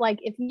jobs. But like,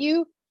 if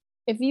you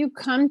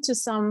come to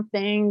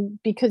something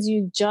because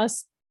you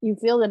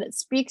feel that it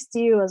speaks to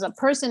you as a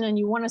person, and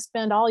you want to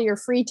spend all your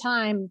free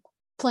time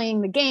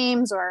playing the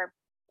games or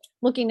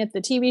looking at the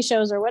TV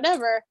shows or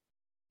whatever,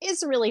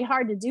 it's really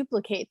hard to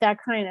duplicate that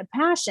kind of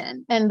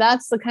passion. And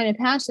that's the kind of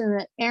passion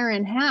that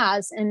Aaron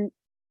has. And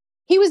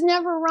he was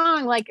never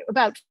wrong, like,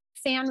 about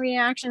fan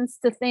reactions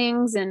to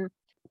things and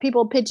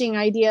people pitching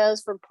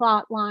ideas for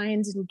plot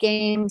lines and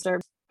games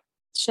or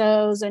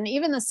shows. And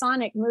even the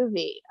Sonic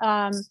movie,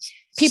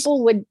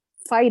 people would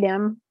fight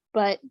him,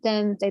 but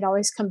then they'd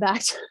always come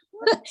back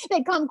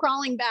they'd come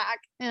crawling back.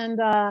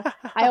 And I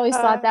always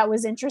thought that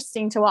was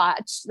interesting to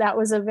watch. That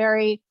was a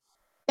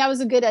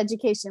good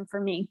education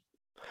for me.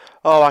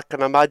 Oh, I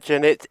can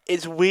imagine.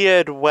 It's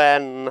weird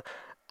when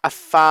a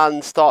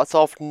fan starts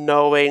off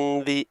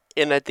knowing the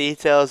inner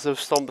details of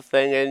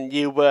something, and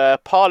you were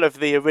part of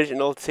the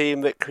original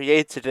team that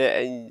created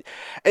it, and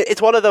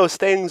it's one of those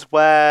things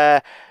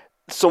where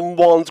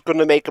someone's going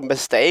to make a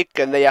mistake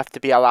and they have to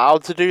be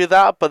allowed to do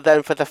that, but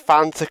then for the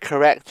fan to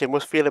correct it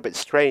must feel a bit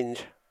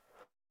strange.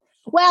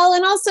 Well,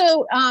 and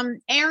also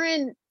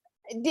Aaron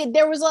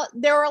there were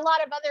a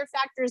lot of other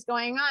factors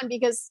going on,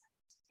 because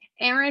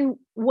Aaron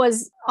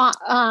was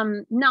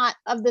not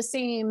of the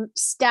same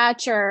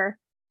stature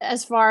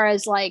as far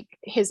as like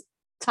his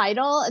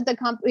title at the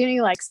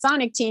company. Like,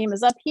 Sonic Team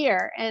is up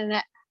here,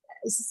 and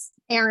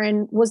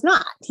Aaron was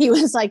not. He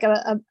was like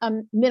a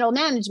middle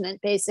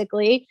management,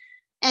 basically.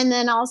 And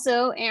then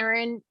also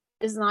Aaron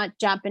is not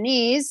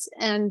Japanese,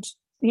 and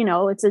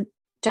it's a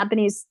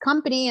Japanese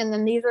company. And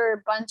then these are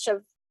a bunch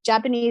of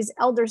Japanese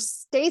elder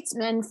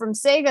statesmen from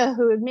Sega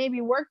who had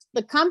maybe worked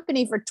the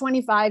company for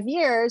 25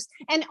 years.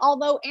 And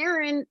although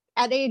Aaron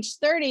at age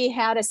 30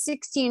 had a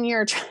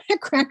 16-year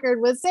track record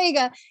with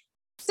Sega,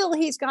 still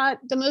he's got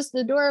the most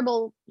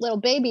adorable little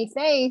baby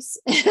face,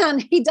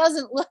 and he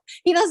doesn't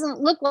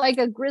look like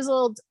a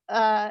grizzled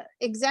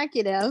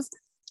executive.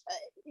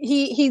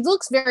 He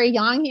looks very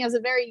young. He has a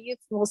very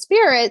youthful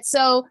spirit.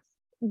 So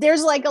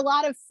there's like a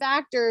lot of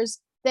factors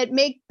that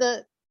make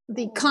the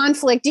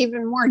conflict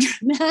even more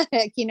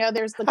dramatic.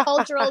 There's the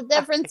cultural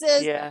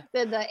differences, Yeah.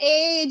 the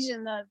age,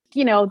 and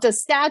the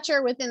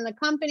stature within the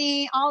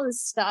company, all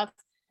this stuff.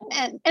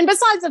 And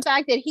besides the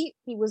fact that he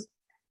was,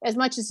 as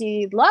much as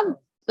he loved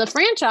the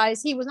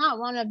franchise, he was not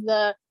one of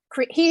the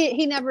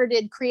he never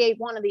did create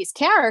one of these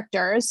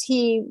characters.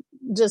 He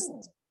just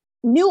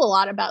knew a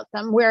lot about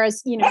them.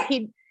 Whereas,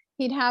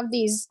 he'd have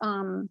these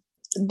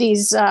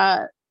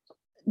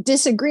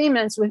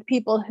disagreements with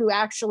people who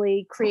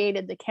actually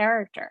created the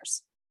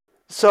characters.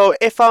 So,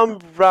 if I'm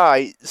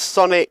right,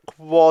 Sonic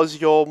was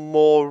your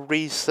more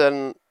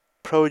recent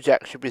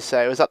project, should we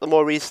say? Was that the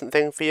more recent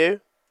thing for you?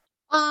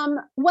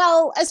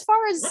 Well, as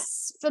far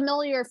as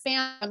familiar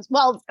fans,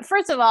 well,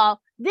 first of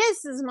all,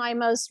 this is my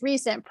most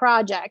recent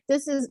project.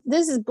 This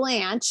is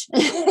Blanche,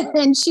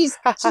 and she's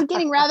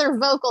getting rather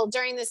vocal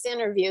during this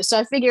interview. So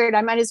I figured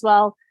I might as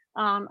well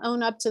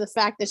own up to the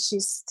fact that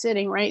she's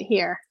sitting right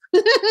here.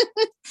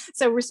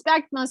 So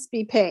respect must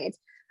be paid.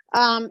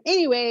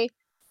 Anyway,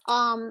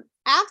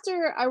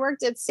 after I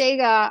worked at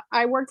Sega,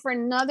 I worked for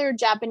another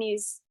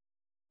Japanese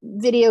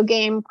video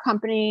game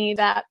company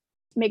that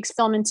makes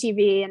film and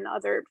TV and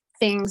other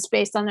things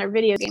based on their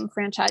video game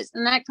franchise.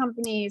 And that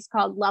company is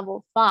called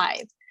Level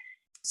 5.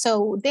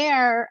 So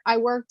there I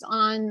worked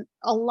on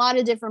a lot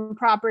of different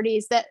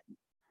properties that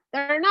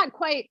are not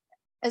quite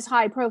as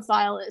high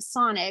profile as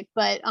Sonic,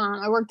 but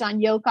I worked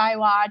on Yokai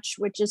Watch,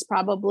 which is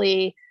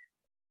probably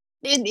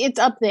it's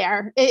up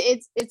there.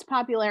 Its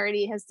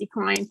popularity has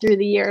declined through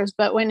the years,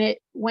 but when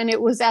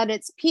it was at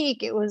its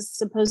peak, it was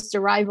supposed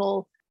to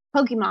rival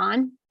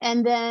Pokemon.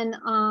 And then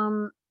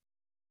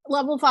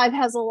Level 5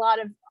 has a lot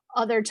of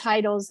other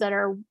titles that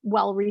are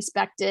well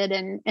respected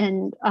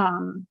and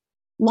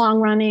long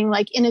running,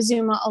 like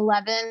Inazuma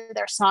 11,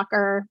 their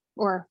soccer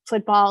or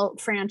football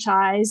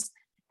franchise,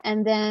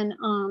 and then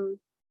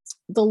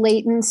the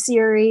Layton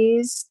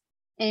series,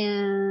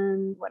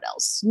 and what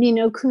else? Ni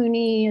no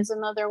Kuni is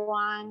another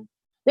one.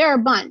 There are a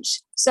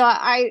bunch. So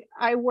I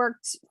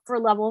worked for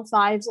Level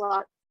 5's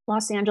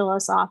Los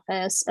Angeles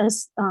office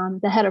as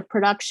the head of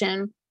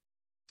production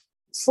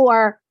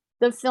for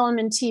the film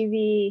and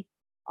TV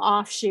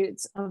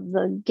offshoots of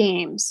the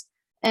games.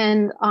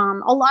 And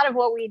a lot of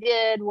what we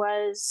did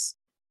was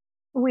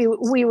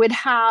we would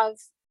have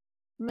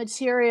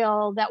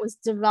material that was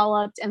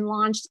developed and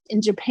launched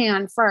in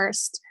Japan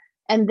first,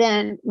 and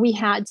then we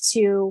had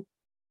to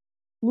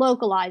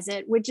localize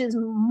it, which is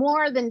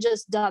more than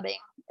just dubbing.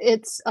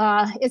 It's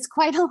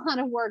quite a lot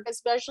of work,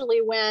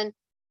 especially when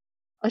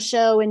a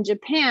show in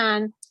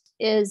Japan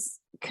is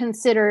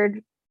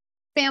considered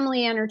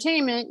family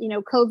entertainment,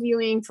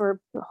 co-viewing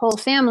for the whole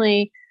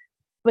family.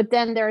 But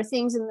then there are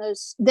things in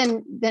those,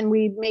 then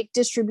we make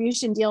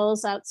distribution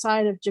deals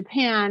outside of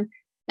Japan,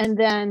 and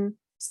then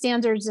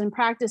standards and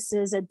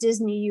practices at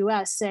Disney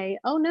US say,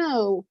 oh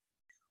no,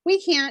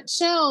 we can't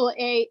show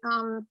a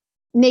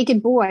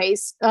naked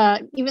boys,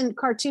 even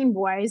cartoon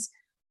boys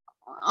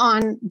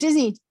on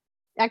Disney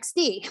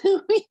XD.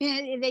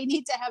 They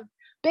need to have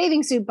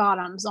bathing suit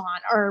bottoms on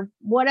or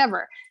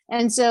whatever.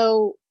 And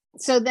so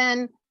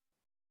then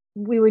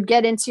we would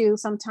get into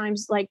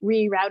sometimes like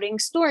rerouting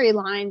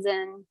storylines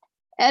and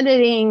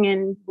editing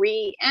and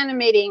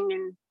reanimating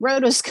and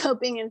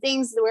rotoscoping and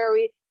things where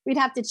we'd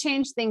have to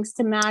change things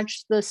to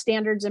match the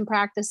standards and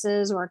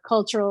practices or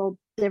cultural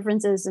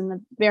differences in the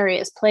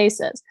various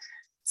places.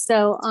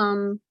 So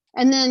I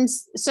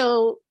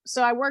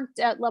worked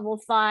at Level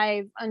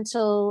 5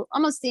 until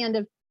almost the end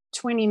of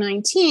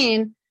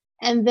 2019.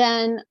 And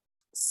then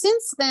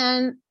since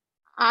then,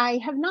 I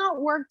have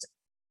not worked.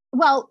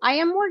 Well, I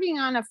am working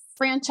on a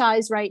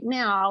franchise right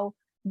now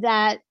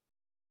that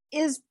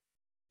is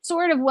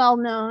sort of well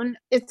known.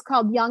 It's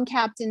called Young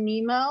Captain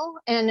Nemo,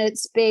 and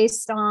it's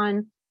based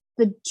on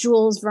the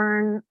Jules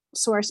Verne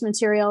source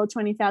material,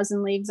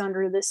 20,000 Leagues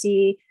Under the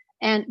Sea.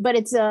 But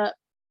it's a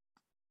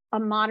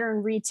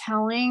modern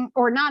retelling,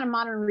 or not a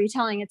modern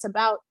retelling. It's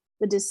about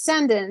the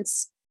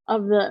descendants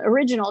of the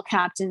original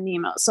Captain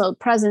Nemo, so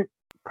present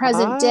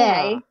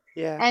day.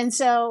 Yeah. And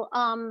so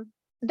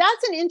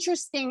that's an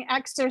interesting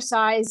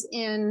exercise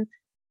in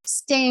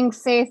staying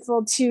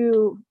faithful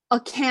to a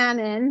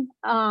canon.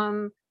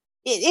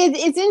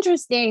 It's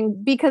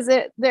interesting because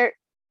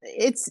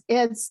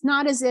it's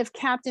not as if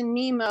Captain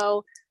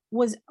Nemo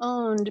was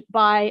owned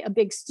by a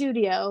big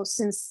studio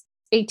since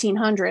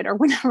 1800 or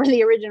whenever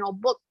the original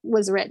book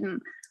was written.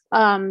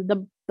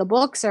 The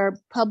books are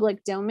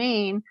public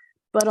domain,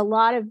 but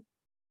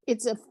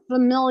it's a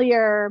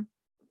familiar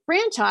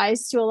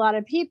franchise to a lot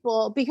of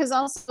people because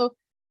also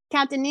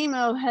Captain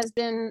Nemo has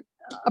been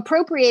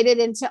appropriated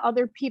into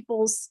other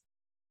people's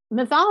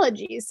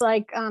mythologies.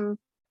 Like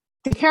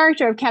the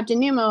character of Captain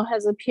Nemo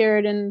has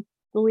appeared in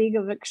the League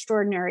of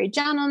Extraordinary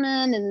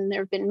Gentlemen, and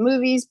there have been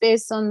movies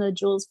based on the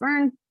Jules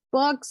Verne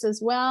books as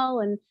well,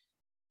 and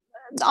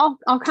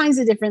all kinds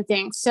of different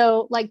things.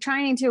 So like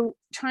trying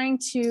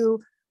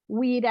to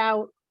weed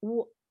out,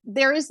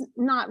 there is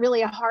not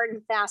really a hard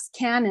and fast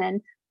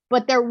canon,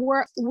 but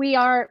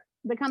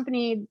the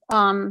company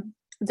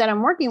that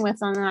I'm working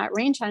with on that,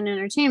 Rainshine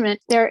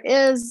Entertainment, there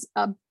is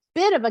a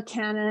bit of a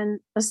canon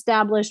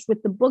established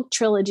with the book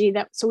trilogy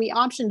so we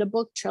optioned a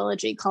book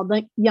trilogy called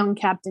the Young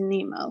Captain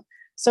Nemo.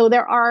 So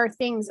there are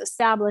things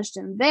established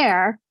in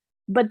there,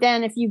 but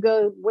then if you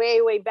go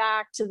way, way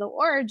back to the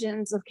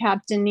origins of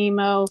Captain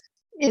Nemo,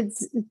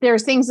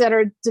 there's things that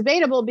are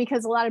debatable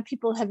because a lot of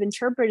people have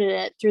interpreted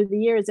it through the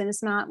years, and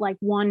it's not like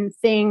one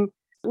thing.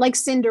 Like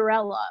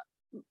Cinderella,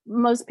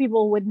 most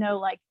people would know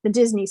like the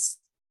Disney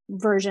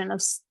version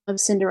of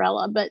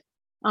Cinderella, but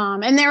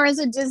and there is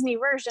a Disney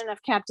version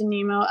of Captain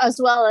Nemo, as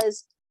well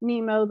as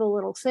Nemo the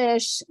little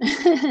fish.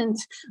 And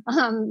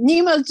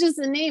Nemo's just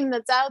a name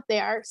that's out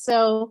there,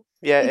 so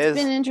Yeah, it it's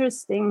been is.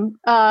 interesting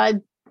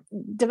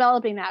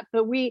developing that.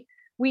 But we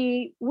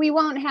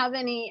won't have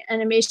any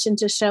animation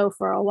to show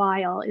for a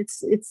while.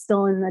 It's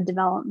still in the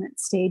development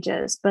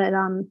stages, but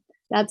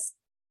that's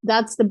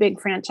that's the big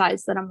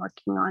franchise that I'm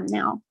working on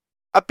now.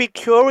 I'd be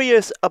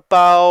curious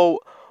about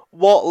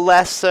what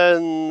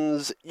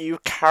lessons you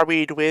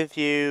carried with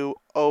you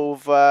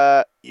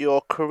over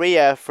your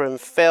career from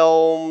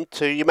film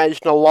to, you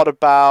mentioned a lot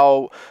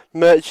about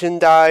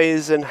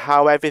merchandise and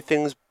how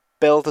everything's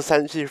built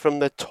essentially from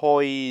the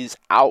toys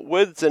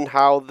outwards and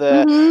how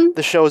Mm-hmm.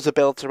 the shows are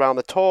built around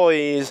the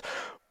toys.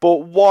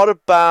 But what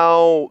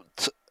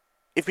about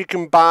if you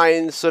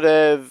combine sort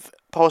of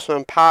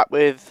Postman Pat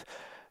with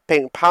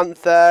Pink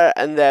Panther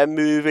and then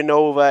moving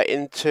over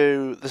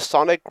into the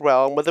Sonic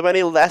realm, were there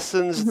any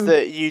lessons Mm-hmm.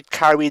 that you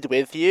carried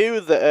with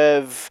you that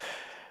have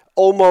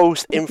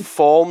almost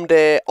informed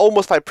it,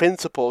 almost like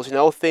principles,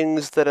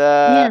 things that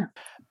are Yeah.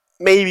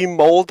 maybe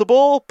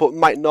moldable but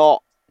might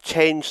not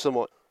change so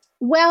much?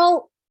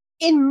 Well,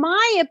 in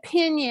my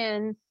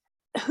opinion,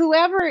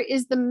 whoever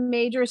is the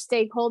major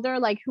stakeholder,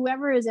 like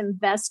whoever is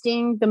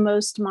investing the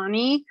most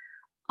money,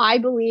 I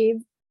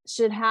believe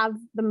should have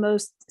the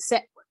most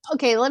say.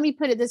 Okay, let me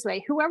put it this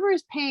way: whoever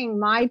is paying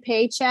my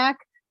paycheck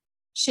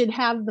should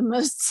have the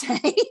most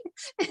say.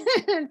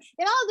 It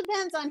all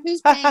depends on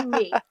who's paying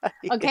me.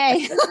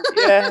 Okay.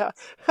 Yeah.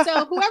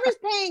 So whoever's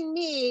paying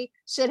me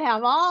should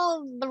have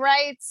all the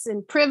rights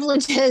and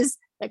privileges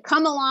that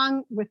come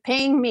along with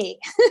paying me.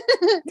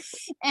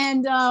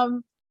 And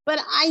but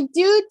I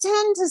do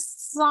tend to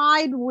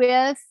side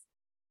with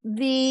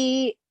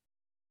the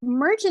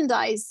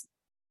merchandise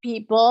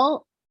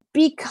people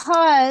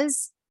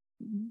because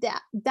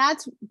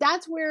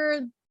that's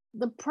where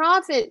the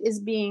profit is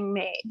being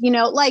made.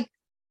 Like,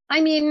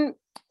 I mean,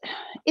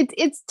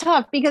 it's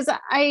tough because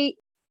I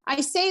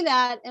say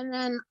that, and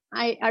then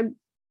I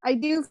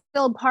do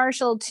feel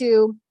partial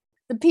to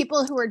the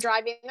people who are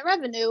driving the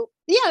revenue.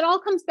 Yeah, it all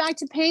comes back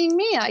to paying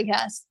me, I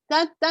guess.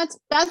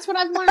 That's what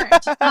I've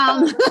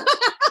learned.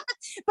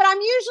 But I'm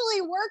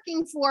usually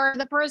working for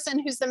the person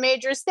who's the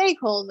major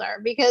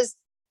stakeholder because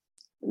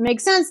it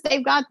makes sense.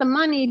 They've got the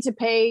money to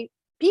pay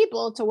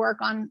people to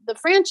work on the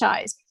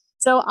franchise.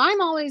 So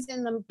I'm always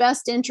in the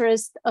best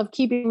interest of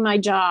keeping my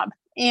job.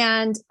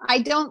 And I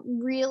don't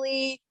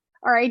really,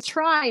 or I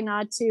try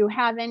not to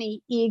have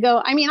any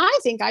ego. I mean, I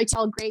think I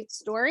tell great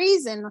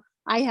stories and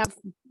I have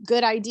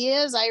good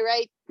ideas. I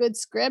write good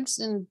scripts,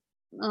 and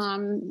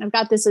I've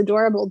got this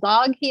adorable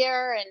dog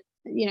here,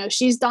 and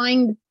she's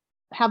dying to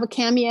have a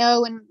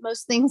cameo in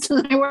most things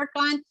that I work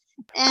on.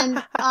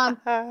 And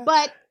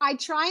but I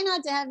try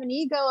not to have an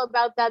ego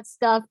about that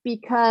stuff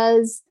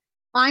because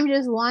I'm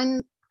just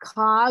one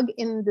cog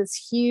in this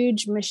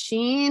huge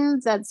machine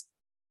that's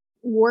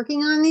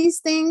working on these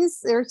things.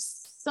 There's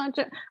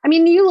I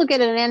mean, you look at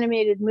an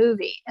animated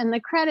movie and the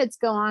credits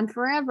go on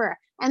forever.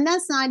 And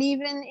that's not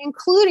even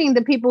including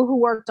the people who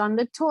worked on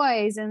the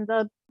toys and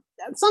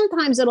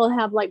sometimes it'll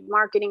have like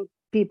marketing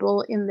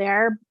people in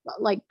there,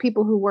 like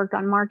people who worked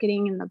on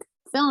marketing in the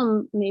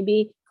film,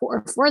 maybe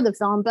for the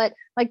film. But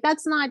like,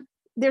 that's not,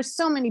 there's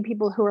so many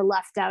people who are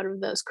left out of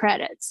those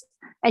credits.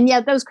 And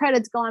yet those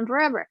credits go on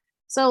forever.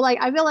 So like,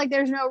 I feel like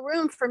there's no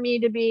room for me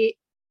to be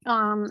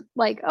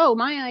like, oh,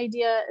 my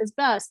idea is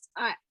best.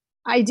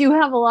 I do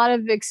have a lot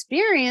of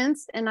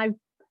experience, and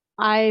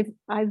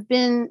I've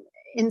been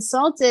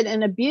insulted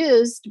and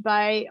abused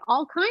by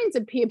all kinds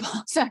of people.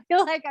 So I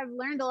feel like I've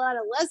learned a lot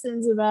of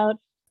lessons about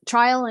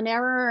trial and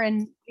error,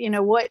 and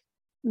what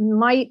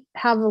might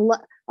have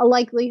a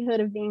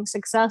likelihood of being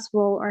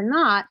successful or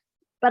not.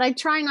 But I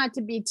try not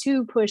to be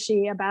too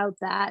pushy about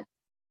that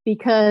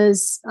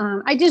because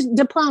I just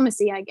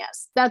diplomacy, I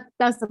guess.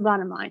 That's the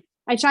bottom line.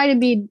 I try to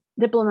be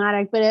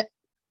diplomatic, but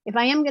if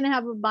I am going to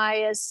have a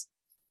bias,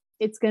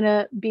 it's going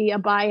to be a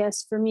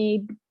bias for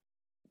me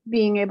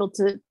being able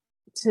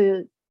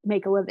to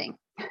make a living.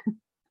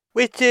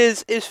 Which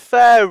is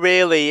fair,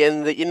 really,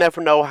 in that you never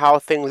know how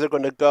things are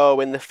going to go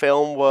in the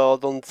film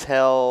world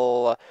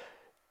until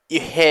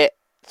you hit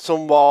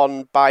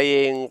someone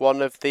buying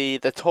one of the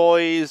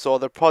toys or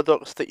the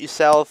products that you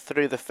sell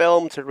through the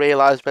film to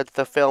realize whether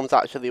the film's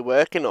actually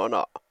working or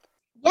not.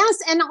 Yes,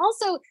 and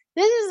also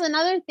this is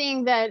another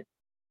thing that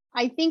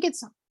I think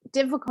it's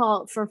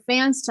difficult for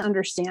fans to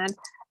understand.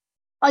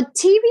 A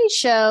TV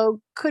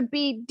show could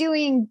be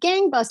doing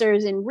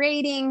gangbusters in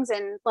ratings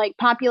and like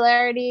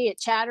popularity at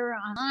chatter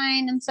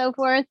online and so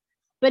forth.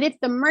 But if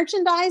the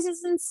merchandise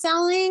isn't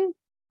selling,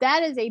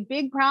 that is a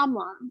big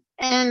problem.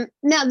 And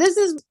now this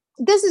is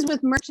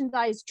with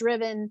merchandise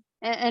driven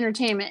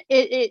entertainment.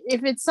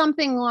 If it's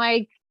something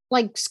like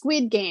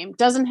Squid Game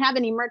doesn't have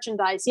any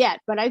merchandise yet,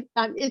 but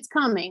it's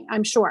coming,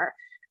 I'm sure.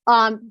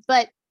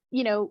 But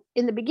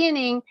in the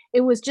beginning,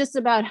 it was just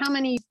about how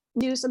many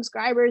new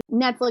subscribers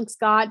Netflix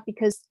got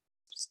because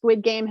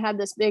Squid Game had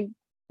this big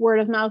word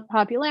of mouth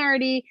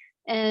popularity,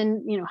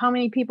 and how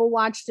many people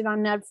watched it on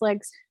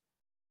Netflix.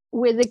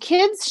 With a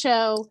kids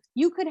show,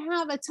 you could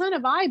have a ton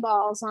of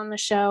eyeballs on the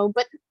show,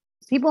 but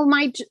people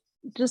might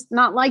just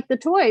not like the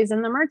toys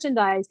and the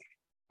merchandise,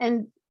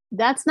 and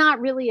that's not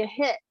really a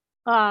hit.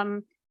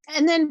 And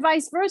then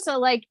vice versa,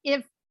 like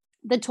if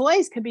the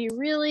toys could be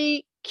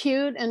really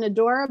cute and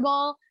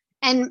adorable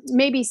and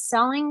maybe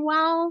selling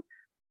well,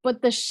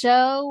 but the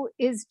show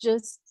is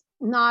just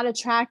not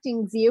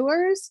attracting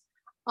viewers,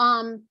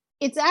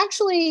 it's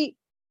actually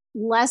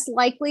less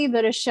likely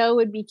that a show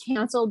would be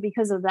canceled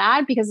because of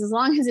that, because as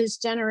long as it's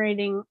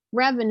generating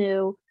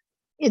revenue,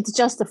 it's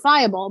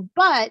justifiable.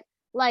 But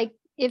like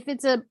if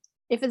it's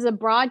a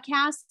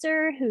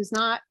broadcaster who's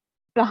not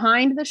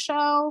behind the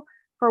show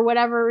for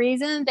whatever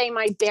reason, they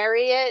might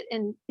bury it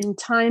in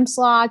time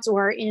slots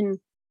or in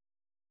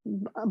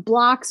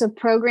blocks of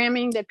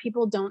programming that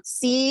people don't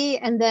see,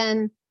 and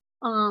then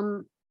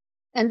and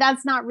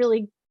that's not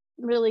really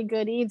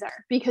good either,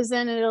 because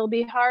then it'll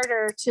be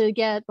harder to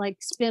get like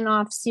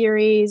spin-off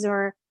series,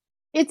 or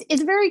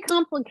it's very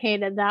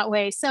complicated that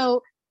way.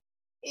 So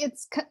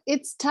it's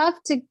tough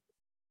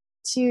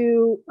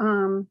to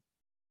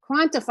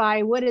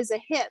quantify what is a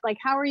hit. Like,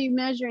 how are you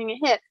measuring a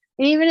hit?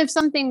 And even if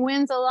something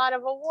wins a lot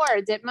of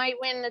awards, it might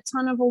win a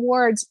ton of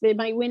awards. It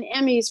might win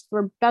Emmys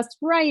for best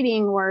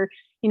writing, or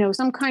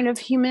some kind of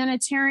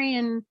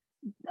humanitarian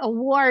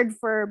award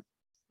for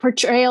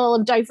portrayal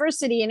of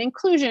diversity and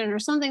inclusion or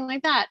something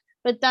like that.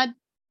 But that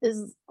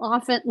is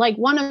often, like,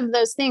 one of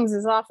those things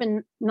is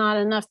often not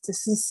enough to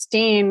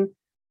sustain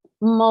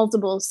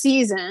multiple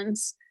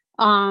seasons.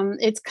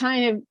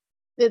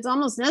 It's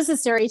almost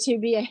necessary to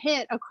be a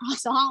hit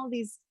across all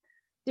these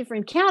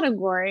different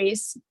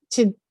categories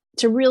to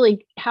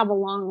really have a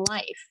long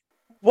life.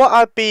 What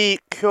I'd be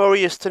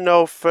curious to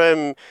know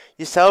from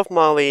yourself,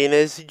 Marlene,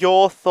 is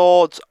your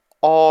thoughts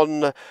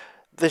on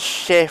the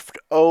shift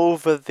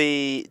over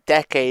the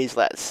decades,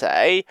 let's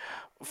say,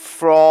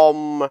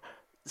 from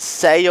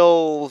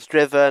sales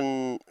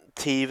driven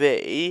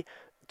TV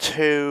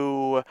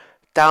to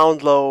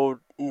download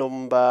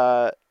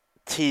number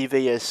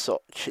TV as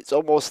such. It's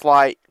almost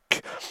like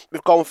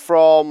we've gone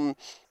from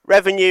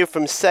revenue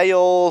from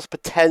sales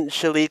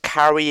potentially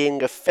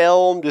carrying a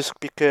film just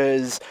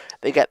because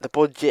they get the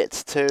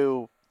budgets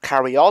to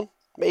carry on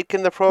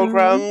making the Mm-hmm.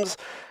 programs,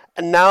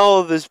 and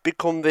now there's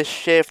become this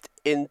shift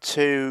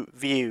into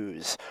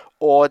views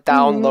or Mm-hmm.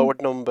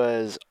 download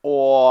numbers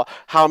or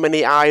how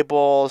many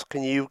eyeballs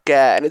can you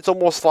get, and it's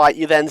almost like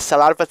you then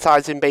sell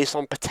advertising based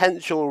on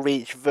potential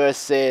reach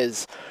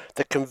versus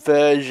the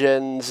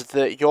conversions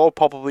that you're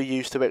probably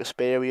used to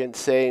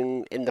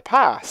experiencing in the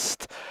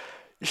past.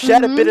 Share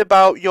a bit Mm-hmm.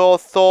 about your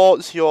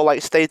thoughts, your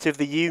like state of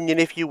the union,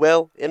 if you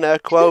will, in air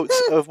quotes,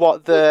 of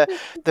what the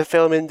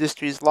film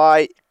industry is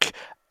like,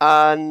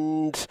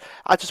 and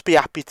I'd just be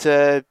happy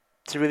to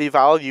really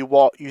value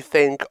what you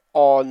think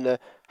on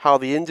how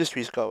the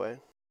industry's going.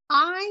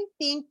 I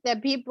think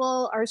that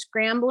people are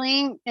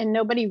scrambling and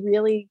nobody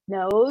really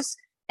knows.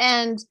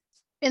 And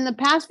in the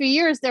past few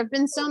years, there have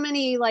been so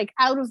many like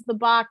out of the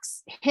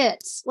box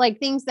hits, like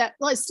things that,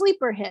 like,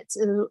 sleeper hits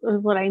is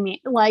what I mean,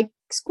 like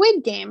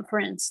Squid Game, for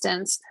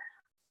instance.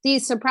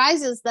 These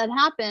surprises that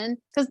happen,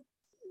 because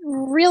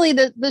really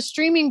the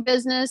streaming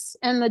business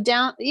and the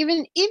down,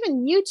 even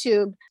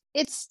YouTube,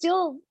 it's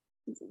still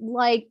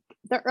like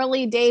the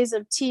early days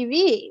of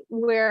TV,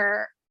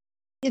 where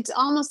it's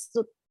almost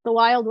the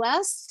Wild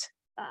West.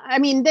 I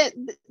mean,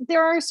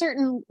 there are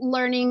certain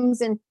learnings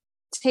and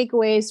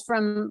takeaways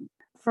from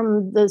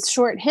the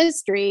short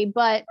history,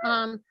 but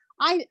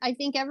I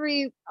think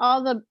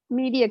all the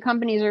media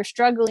companies are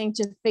struggling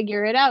to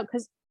figure it out,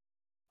 because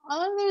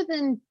other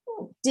than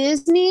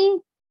Disney,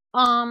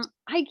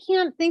 I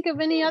can't think of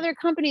any other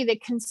company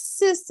that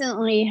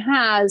consistently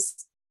has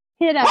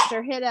hit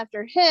after hit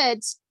after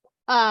hit.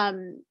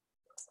 Um,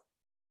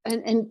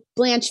 and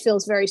Blanche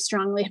feels very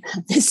strongly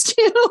about this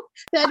too,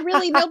 that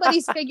really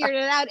nobody's figured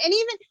it out. And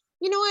even,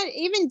 you know what,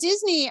 even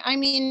Disney, I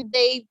mean,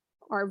 they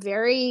are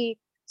very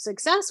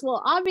successful,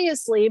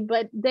 obviously,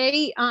 but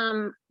they're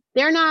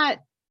not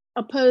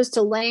opposed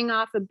to laying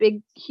off a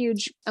big,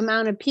 huge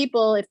amount of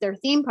people if their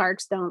theme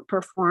parks don't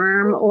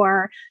perform,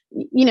 or,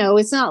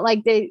 it's not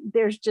like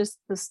there's just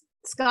the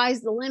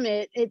sky's the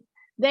limit.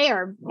 They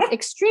are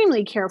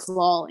extremely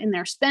careful in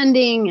their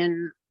spending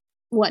and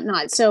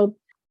whatnot. So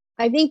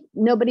I think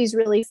nobody's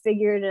really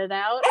figured it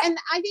out. And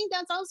I think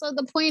that's also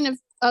the point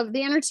of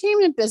the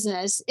entertainment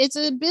business. It's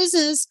a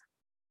business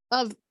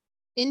of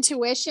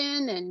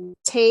intuition and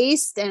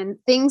taste and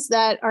things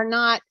that are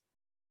not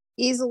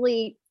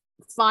easily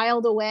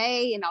filed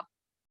away in a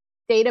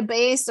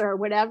database or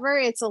whatever.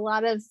 It's a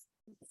lot of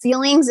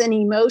feelings and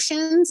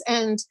emotions,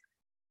 and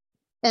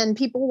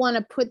people want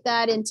to put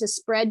that into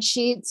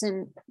spreadsheets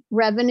and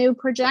revenue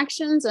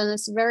projections, and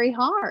it's very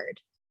hard.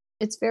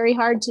 It's very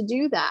hard to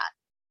do that.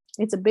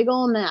 It's a big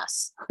old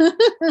mess.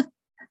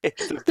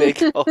 It's a big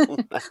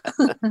home.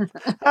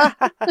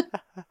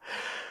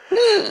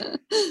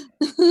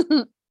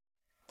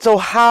 So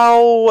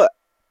how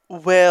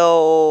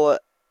will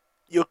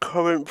your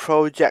current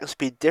projects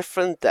be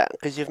different then?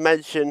 Because you've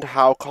mentioned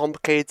how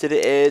complicated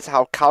it is,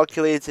 how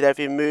calculated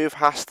every move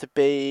has to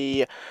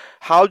be.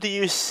 How do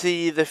you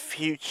see the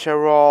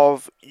future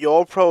of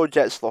your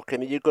projects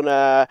looking? Are you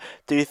gonna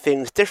do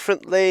things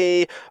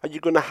differently? Are you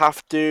gonna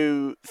have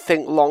to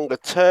think longer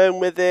term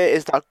with it?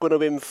 Is that gonna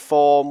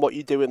inform what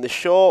you do in the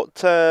short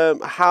term?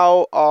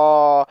 How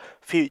are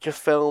future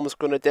films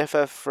gonna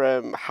differ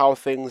from how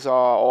things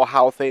are or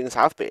how things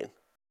have been?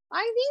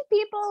 I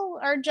think people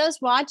are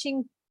just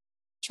watching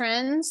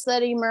trends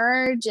that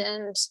emerge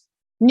and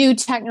new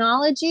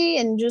technology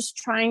and just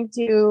trying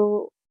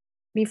to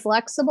be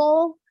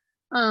flexible.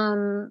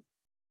 Um,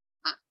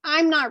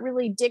 I'm not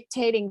really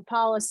dictating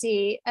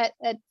policy at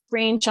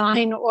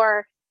Rainshine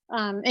or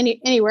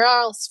anywhere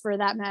else for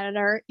that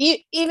matter.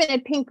 Even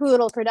at Pink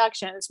Poodle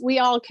Productions, we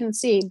all can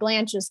see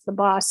Blanche is the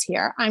boss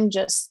here. I'm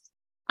just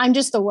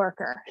a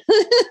worker.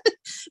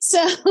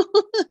 so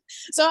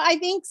so I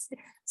think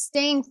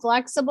staying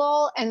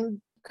flexible and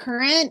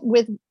current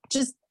with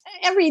just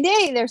every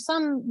day there's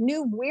some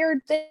new weird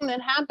thing that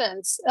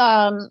happens,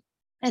 and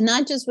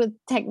not just with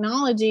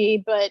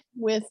technology but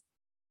with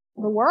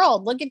the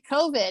world. Look at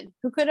COVID.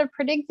 Who could have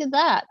predicted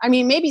that? I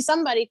mean, maybe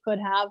somebody could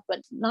have,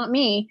 but not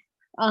me.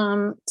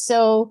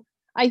 So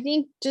I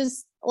think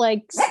just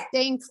like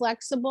staying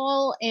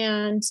flexible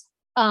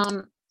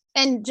um,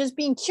 and just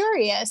being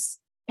curious,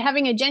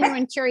 having a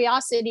genuine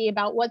curiosity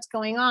about what's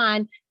going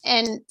on,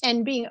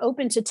 and being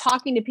open to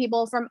talking to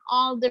people from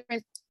all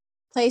different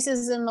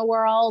places in the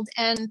world,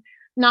 and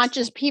not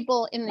just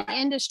people in the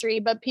industry,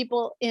 but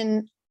people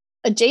in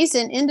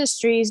adjacent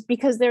industries,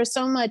 because there's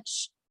so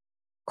much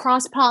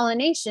cross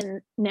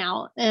pollination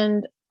now,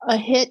 and a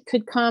hit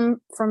could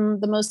come from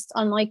the most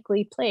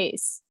unlikely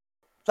place.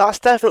 That's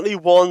definitely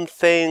one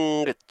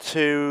thing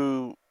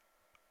to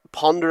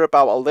ponder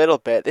about a little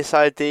bit. This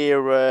idea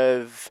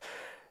of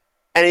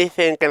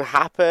anything can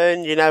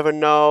happen, you never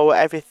know,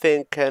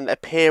 everything can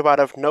appear out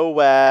of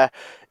nowhere.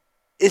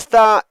 Is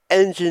that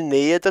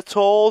engineered at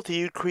all? Do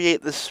you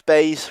create the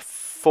space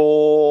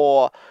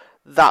for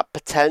that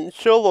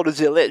potential, or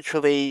does it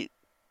literally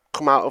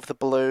come out of the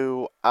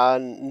blue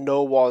and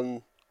no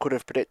one could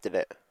have predicted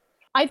it?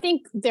 I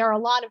think there are a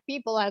lot of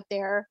people out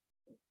there,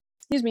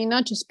 excuse me,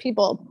 not just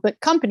people, but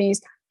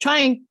companies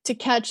trying to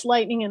catch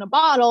lightning in a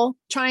bottle,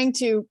 trying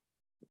to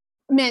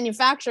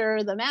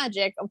manufacture the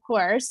magic, of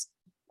course.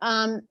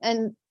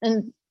 And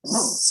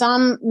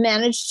some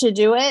manage to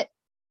do it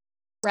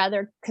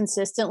rather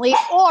consistently,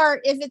 or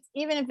if it's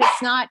even if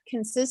it's not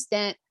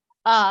consistent,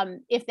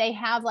 if they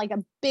have like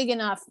a big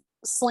enough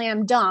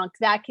slam dunk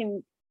that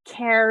can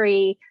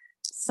carry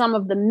some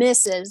of the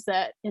misses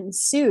that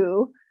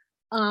ensue.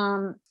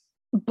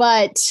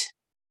 But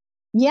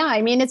yeah,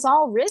 I mean, it's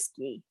all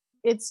risky.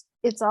 It's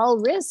all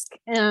risk,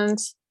 and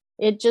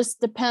it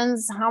just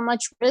depends how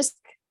much risk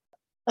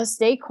a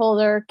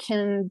stakeholder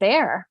can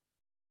bear.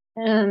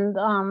 And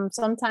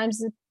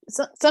sometimes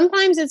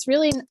it's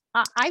really,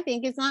 I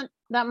think it's not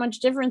that much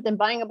different than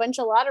buying a bunch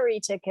of lottery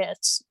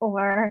tickets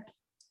or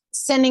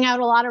sending out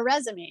a lot of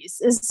resumes.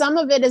 Is some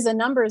of it is a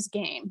numbers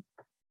game,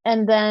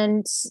 and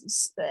then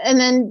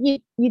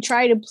you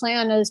try to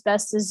plan as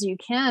best as you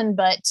can,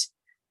 but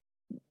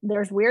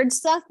there's weird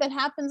stuff that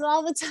happens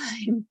all the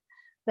time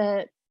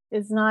that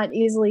is not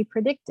easily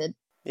predicted.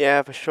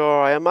 Yeah, for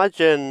sure. I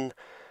imagine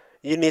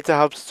you need to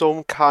have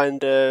some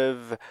kind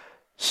of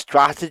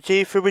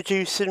strategy for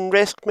reducing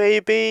risk,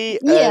 maybe.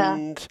 Yeah.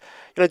 And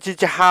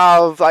did you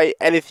have like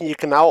anything you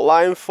can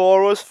outline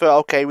for us for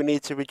okay, we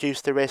need to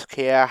reduce the risk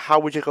here? How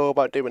would you go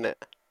about doing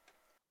it?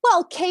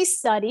 Well, case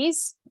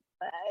studies,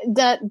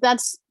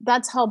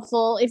 that's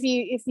helpful. If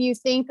you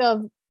think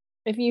of,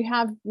 if you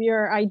have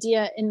your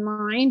idea in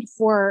mind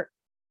for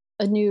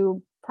a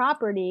new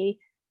property,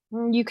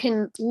 you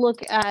can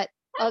look at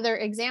other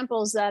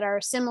examples that are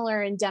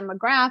similar in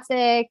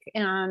demographic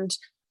and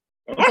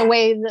the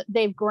way that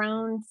they've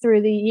grown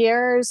through the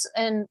years.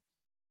 And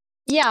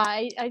yeah,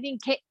 I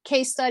think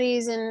case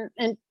studies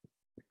and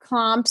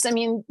comps, I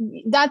mean,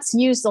 that's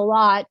used a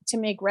lot to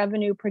make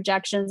revenue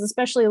projections,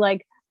 especially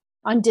like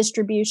on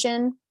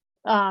distribution,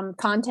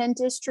 content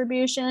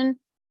distribution,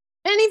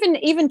 and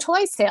even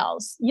toy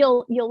sales.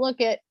 You'll look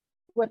at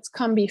what's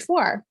come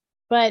before,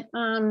 but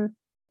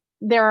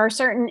there are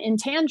certain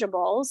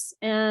intangibles,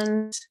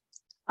 and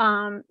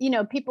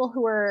people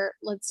who are,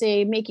 let's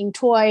say, making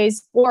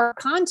toys or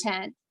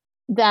content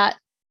that,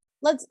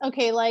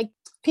 like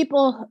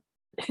people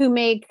who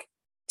make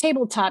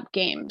tabletop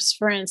games,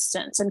 for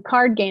instance, and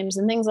card games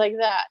and things like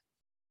that.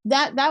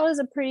 That was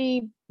a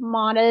pretty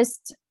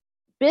modest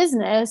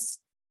business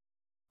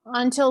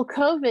until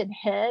COVID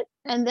hit,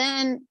 and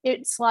then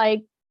it's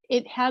like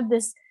it had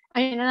this.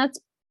 I mean, that's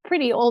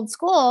pretty old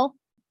school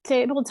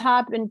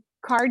tabletop and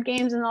card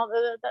games and all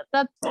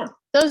that.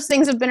 Those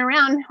things have been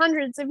around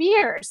hundreds of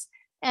years,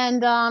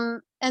 and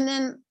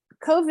then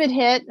COVID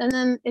hit, and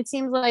then it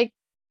seems like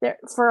there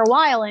for a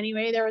while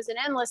anyway, there was an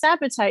endless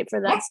appetite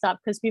for that stuff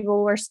because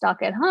people were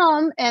stuck at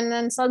home, and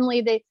then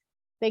suddenly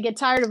they get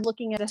tired of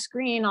looking at a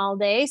screen all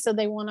day, so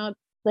they want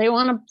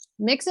to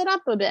mix it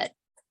up a bit.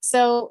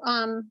 So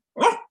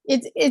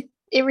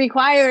it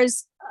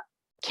requires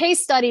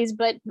case studies,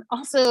 but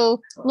also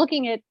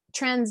looking at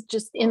trends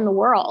just in the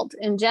world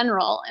in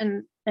general,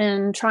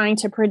 and trying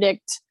to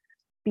predict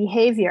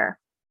behavior.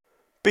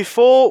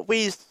 Before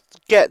we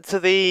get to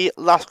the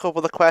last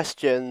couple of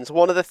questions,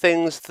 one of the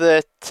things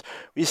that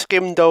we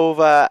skimmed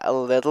over a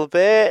little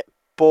bit,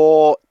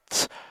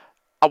 but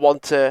I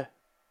want to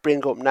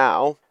bring up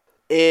now,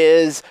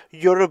 is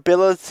your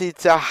ability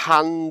to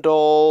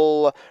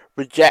handle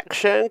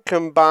rejection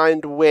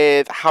combined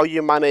with how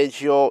you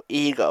manage your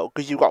ego,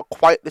 because you've got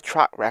quite the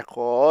track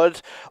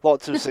record,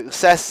 lots of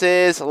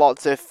successes,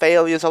 lots of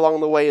failures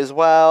along the way as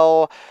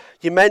well.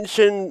 You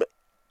mentioned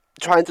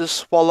trying to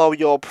swallow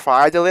your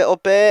pride a little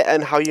bit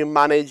and how you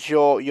manage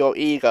your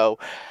ego.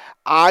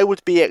 I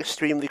would be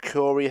extremely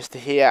curious to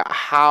hear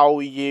how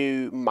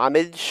you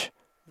manage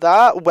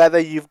that, whether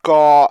you've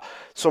got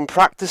some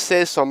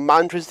practices, some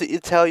mantras that you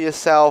tell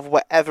yourself,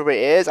 whatever it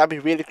is. I'd be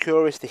really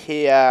curious to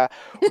hear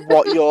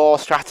what your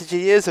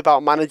strategy is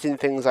about managing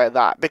things like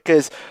that,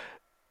 because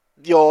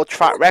your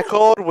track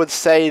record would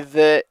say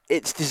that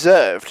it's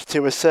deserved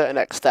to a certain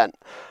extent,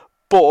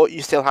 but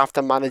you still have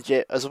to manage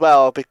it as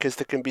well because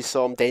there can be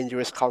some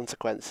dangerous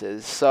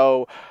consequences.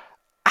 So,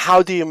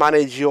 how do you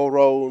manage your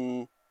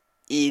own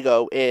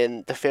ego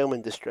in the film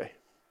industry?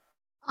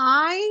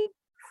 I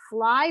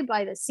fly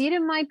by the seat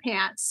of my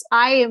pants.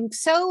 I am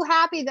so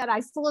happy that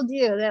I fooled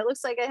you. That it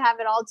looks like I have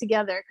it all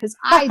together, because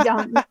I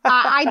don't.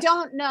 I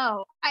don't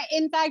know.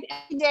 In fact,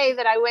 every day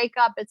that I wake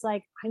up, it's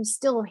like I'm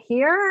still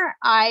here.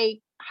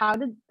 How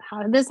did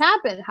this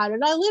happen? How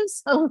did I live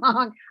so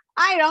long?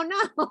 I don't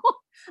know.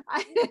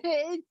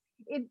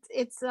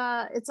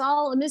 It's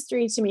all a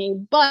mystery to me.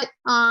 But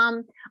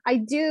I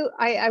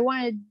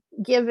want to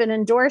give an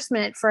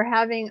endorsement for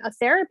having a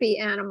therapy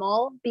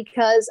animal,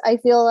 because I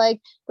feel like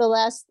the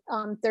last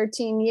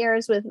 13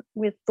 years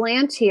with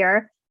Blanche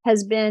here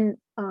has been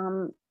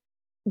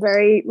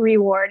very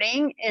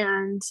rewarding,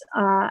 and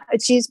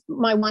she's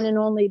my one and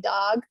only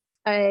dog.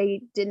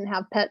 I didn't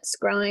have pets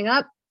growing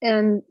up,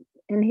 and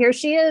here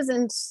she is,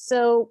 and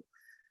so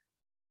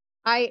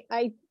I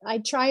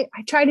try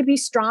to be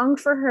strong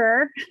for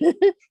her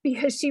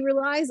because she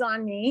relies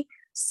on me.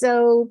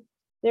 So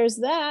there's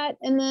that,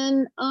 and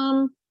then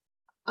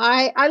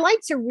I like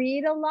to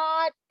read a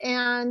lot,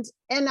 and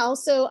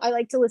also I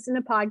like to listen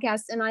to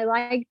podcasts, and I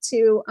like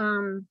to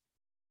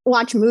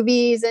watch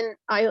movies, and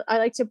I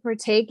like to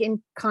partake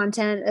in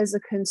content as a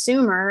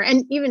consumer,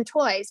 and even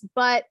toys.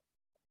 But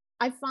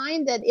I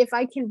find that if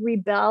I can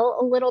rebel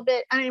a little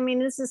bit, I mean,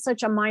 this is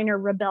such a minor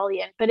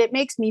rebellion, but it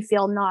makes me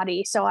feel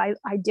naughty. So I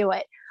do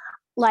it.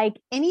 Like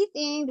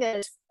anything that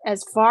is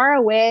as far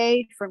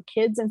away from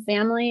kids and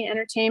family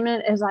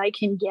entertainment as I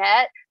can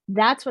get,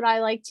 that's what I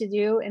like to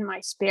do in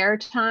my spare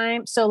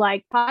time. So,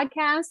 like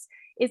podcasts,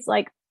 it's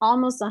like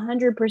almost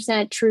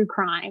 100% true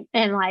crime,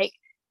 and like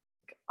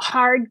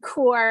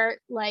hardcore,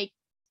 like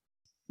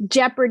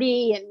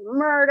Jeopardy and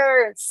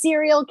murder and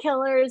serial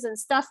killers and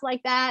stuff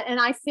like that. And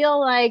I feel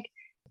like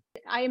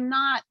I am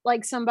not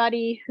like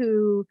somebody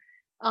who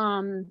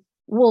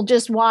will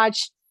just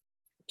watch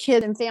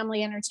kid and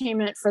family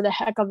entertainment for the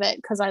heck of it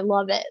because I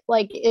love it.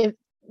 Like, if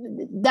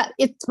that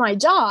it's my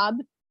job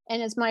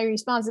and it's my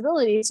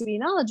responsibility to be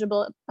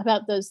knowledgeable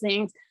about those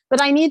things,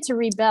 but I need to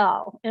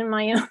rebel in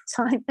my own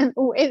time. And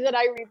the way that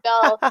I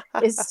rebel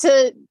is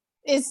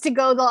to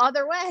go the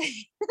other way.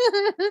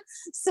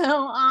 So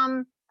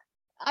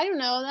I don't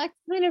know, that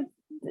kind of,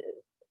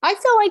 I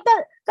feel like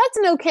that's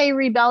an okay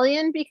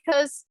rebellion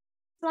because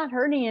it's not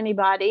hurting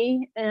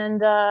anybody.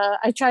 And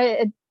I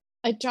try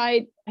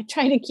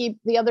to keep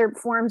the other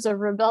forms of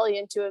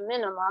rebellion to a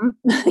minimum,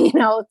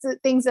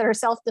 things that are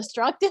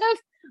self-destructive.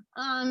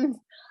 I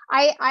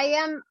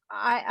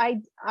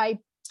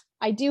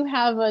do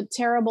have a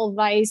terrible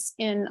vice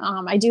in,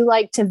 I do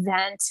like to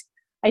vent.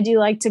 I do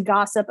like to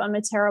gossip. I'm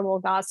a terrible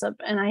gossip,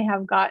 and I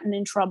have gotten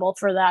in trouble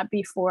for that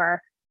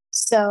before.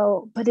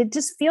 So, but it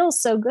just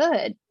feels so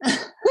good.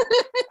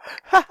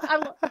 I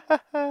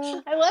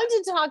love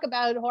to talk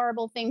about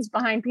horrible things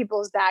behind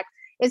people's back.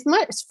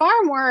 It's far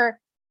more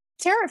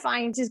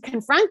terrifying to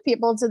confront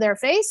people to their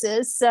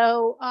faces.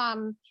 So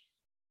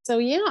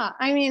yeah,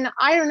 I mean,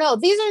 I don't know.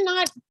 These are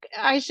not,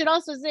 I should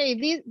also say,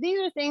 these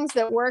are things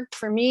that worked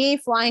for me,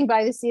 flying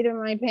by the seat of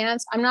my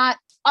pants. I'm not,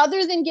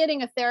 other than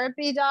getting a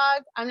therapy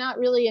dog, I'm not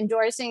really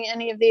endorsing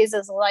any of these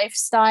as a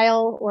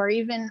lifestyle or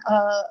even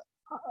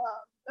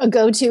a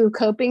go-to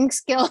coping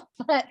skill.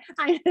 But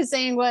I'm just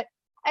saying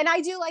and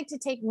I do like to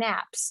take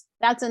naps.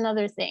 That's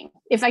another thing.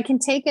 If I can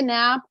take a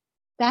nap,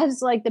 that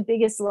is like the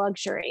biggest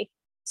luxury.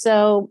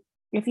 So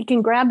if you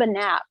can grab a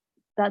nap,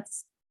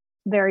 that's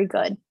very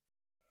good.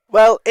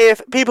 Well,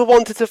 if people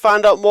wanted to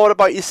find out more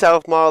about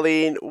yourself,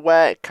 Marlene,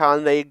 where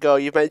can they go?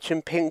 You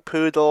mentioned Pink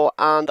Poodle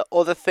and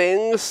other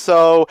things,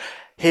 so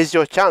here's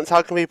your chance.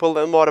 How can people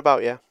learn more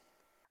about you?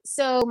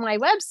 So my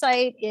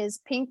website is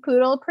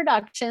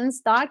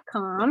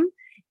pinkpoodleproductions.com,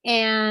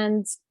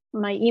 and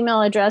my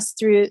email address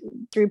through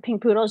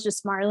Pink Poodle is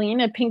just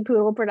Marlene at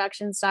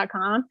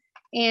pinkpoodleproductions.com.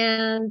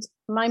 And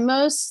my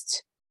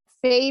most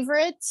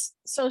favorite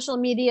social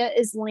media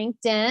is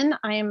LinkedIn.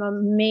 I am a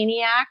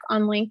maniac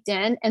on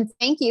LinkedIn. And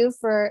thank you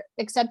for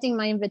accepting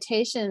my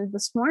invitation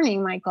this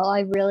morning, Michael.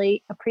 I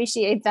really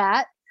appreciate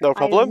that. No I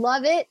problem.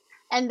 love it.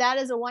 And that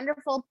is a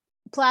wonderful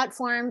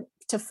platform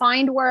to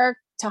find work,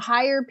 to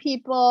hire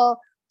people,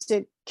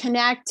 to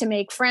connect, to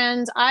make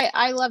friends.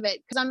 I love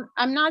it because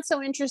I'm not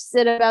so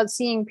interested about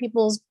seeing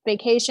people's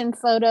vacation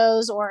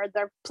photos or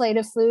their plate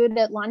of food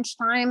at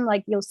lunchtime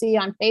like you'll see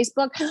on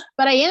Facebook,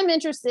 but I am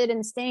interested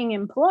in staying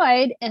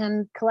employed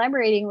and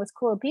collaborating with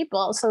cool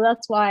people. So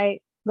that's what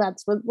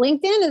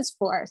LinkedIn is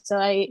for. So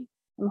I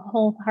am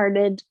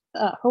wholeheartedly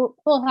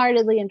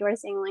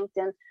endorsing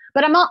LinkedIn.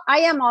 But I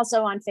am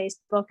also on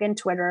Facebook and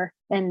Twitter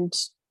and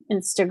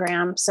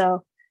Instagram.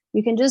 So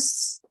you can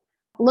just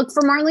look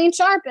for Marlene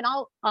Sharp and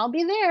I'll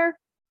be there.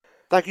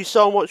 Thank you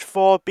so much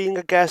for being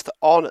a guest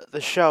on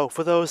the show.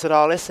 For those that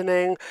are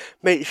listening,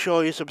 make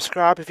sure you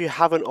subscribe if you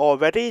haven't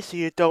already so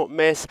you don't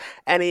miss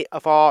any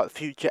of our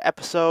future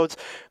episodes.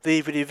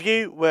 Leave a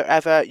review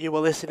wherever you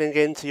are listening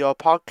into your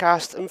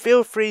podcast, and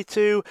feel free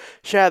to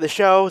share the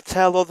show,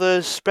 tell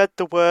others, spread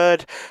the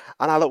word,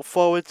 and I look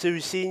forward to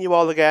seeing you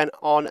all again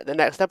on the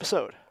next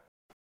episode.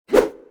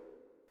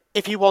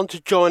 If you want to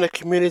join a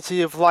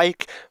community of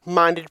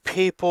like-minded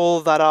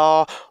people that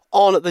are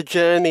on the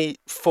journey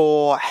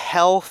for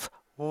health,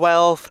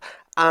 wealth,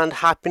 and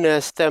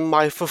happiness, then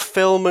my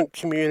fulfillment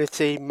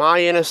community,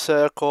 my inner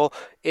circle,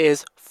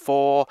 is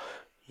for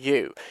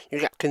you.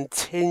 You get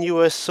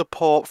continuous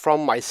support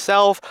from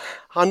myself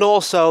and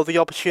also the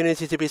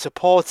opportunity to be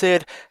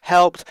supported,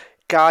 helped,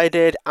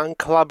 guided, and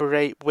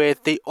collaborate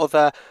with the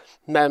other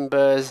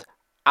members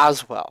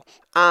as well.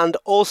 And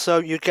also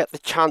you get the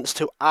chance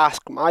to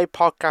ask my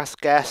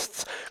podcast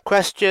guests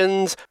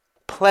questions.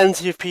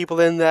 Plenty of people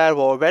in there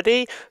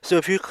already, so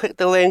if you click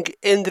the link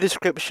in the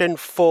description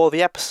for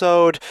the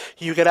episode,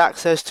 you get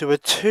access to a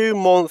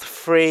 2-month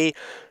free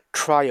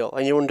trial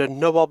and you're under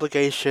no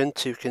obligation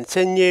to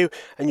continue,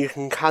 and you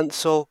can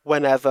cancel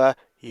whenever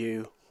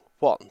you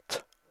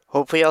want.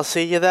 Hopefully I'll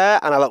see you there,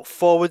 and I look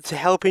forward to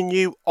helping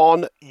you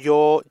on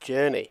your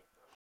journey.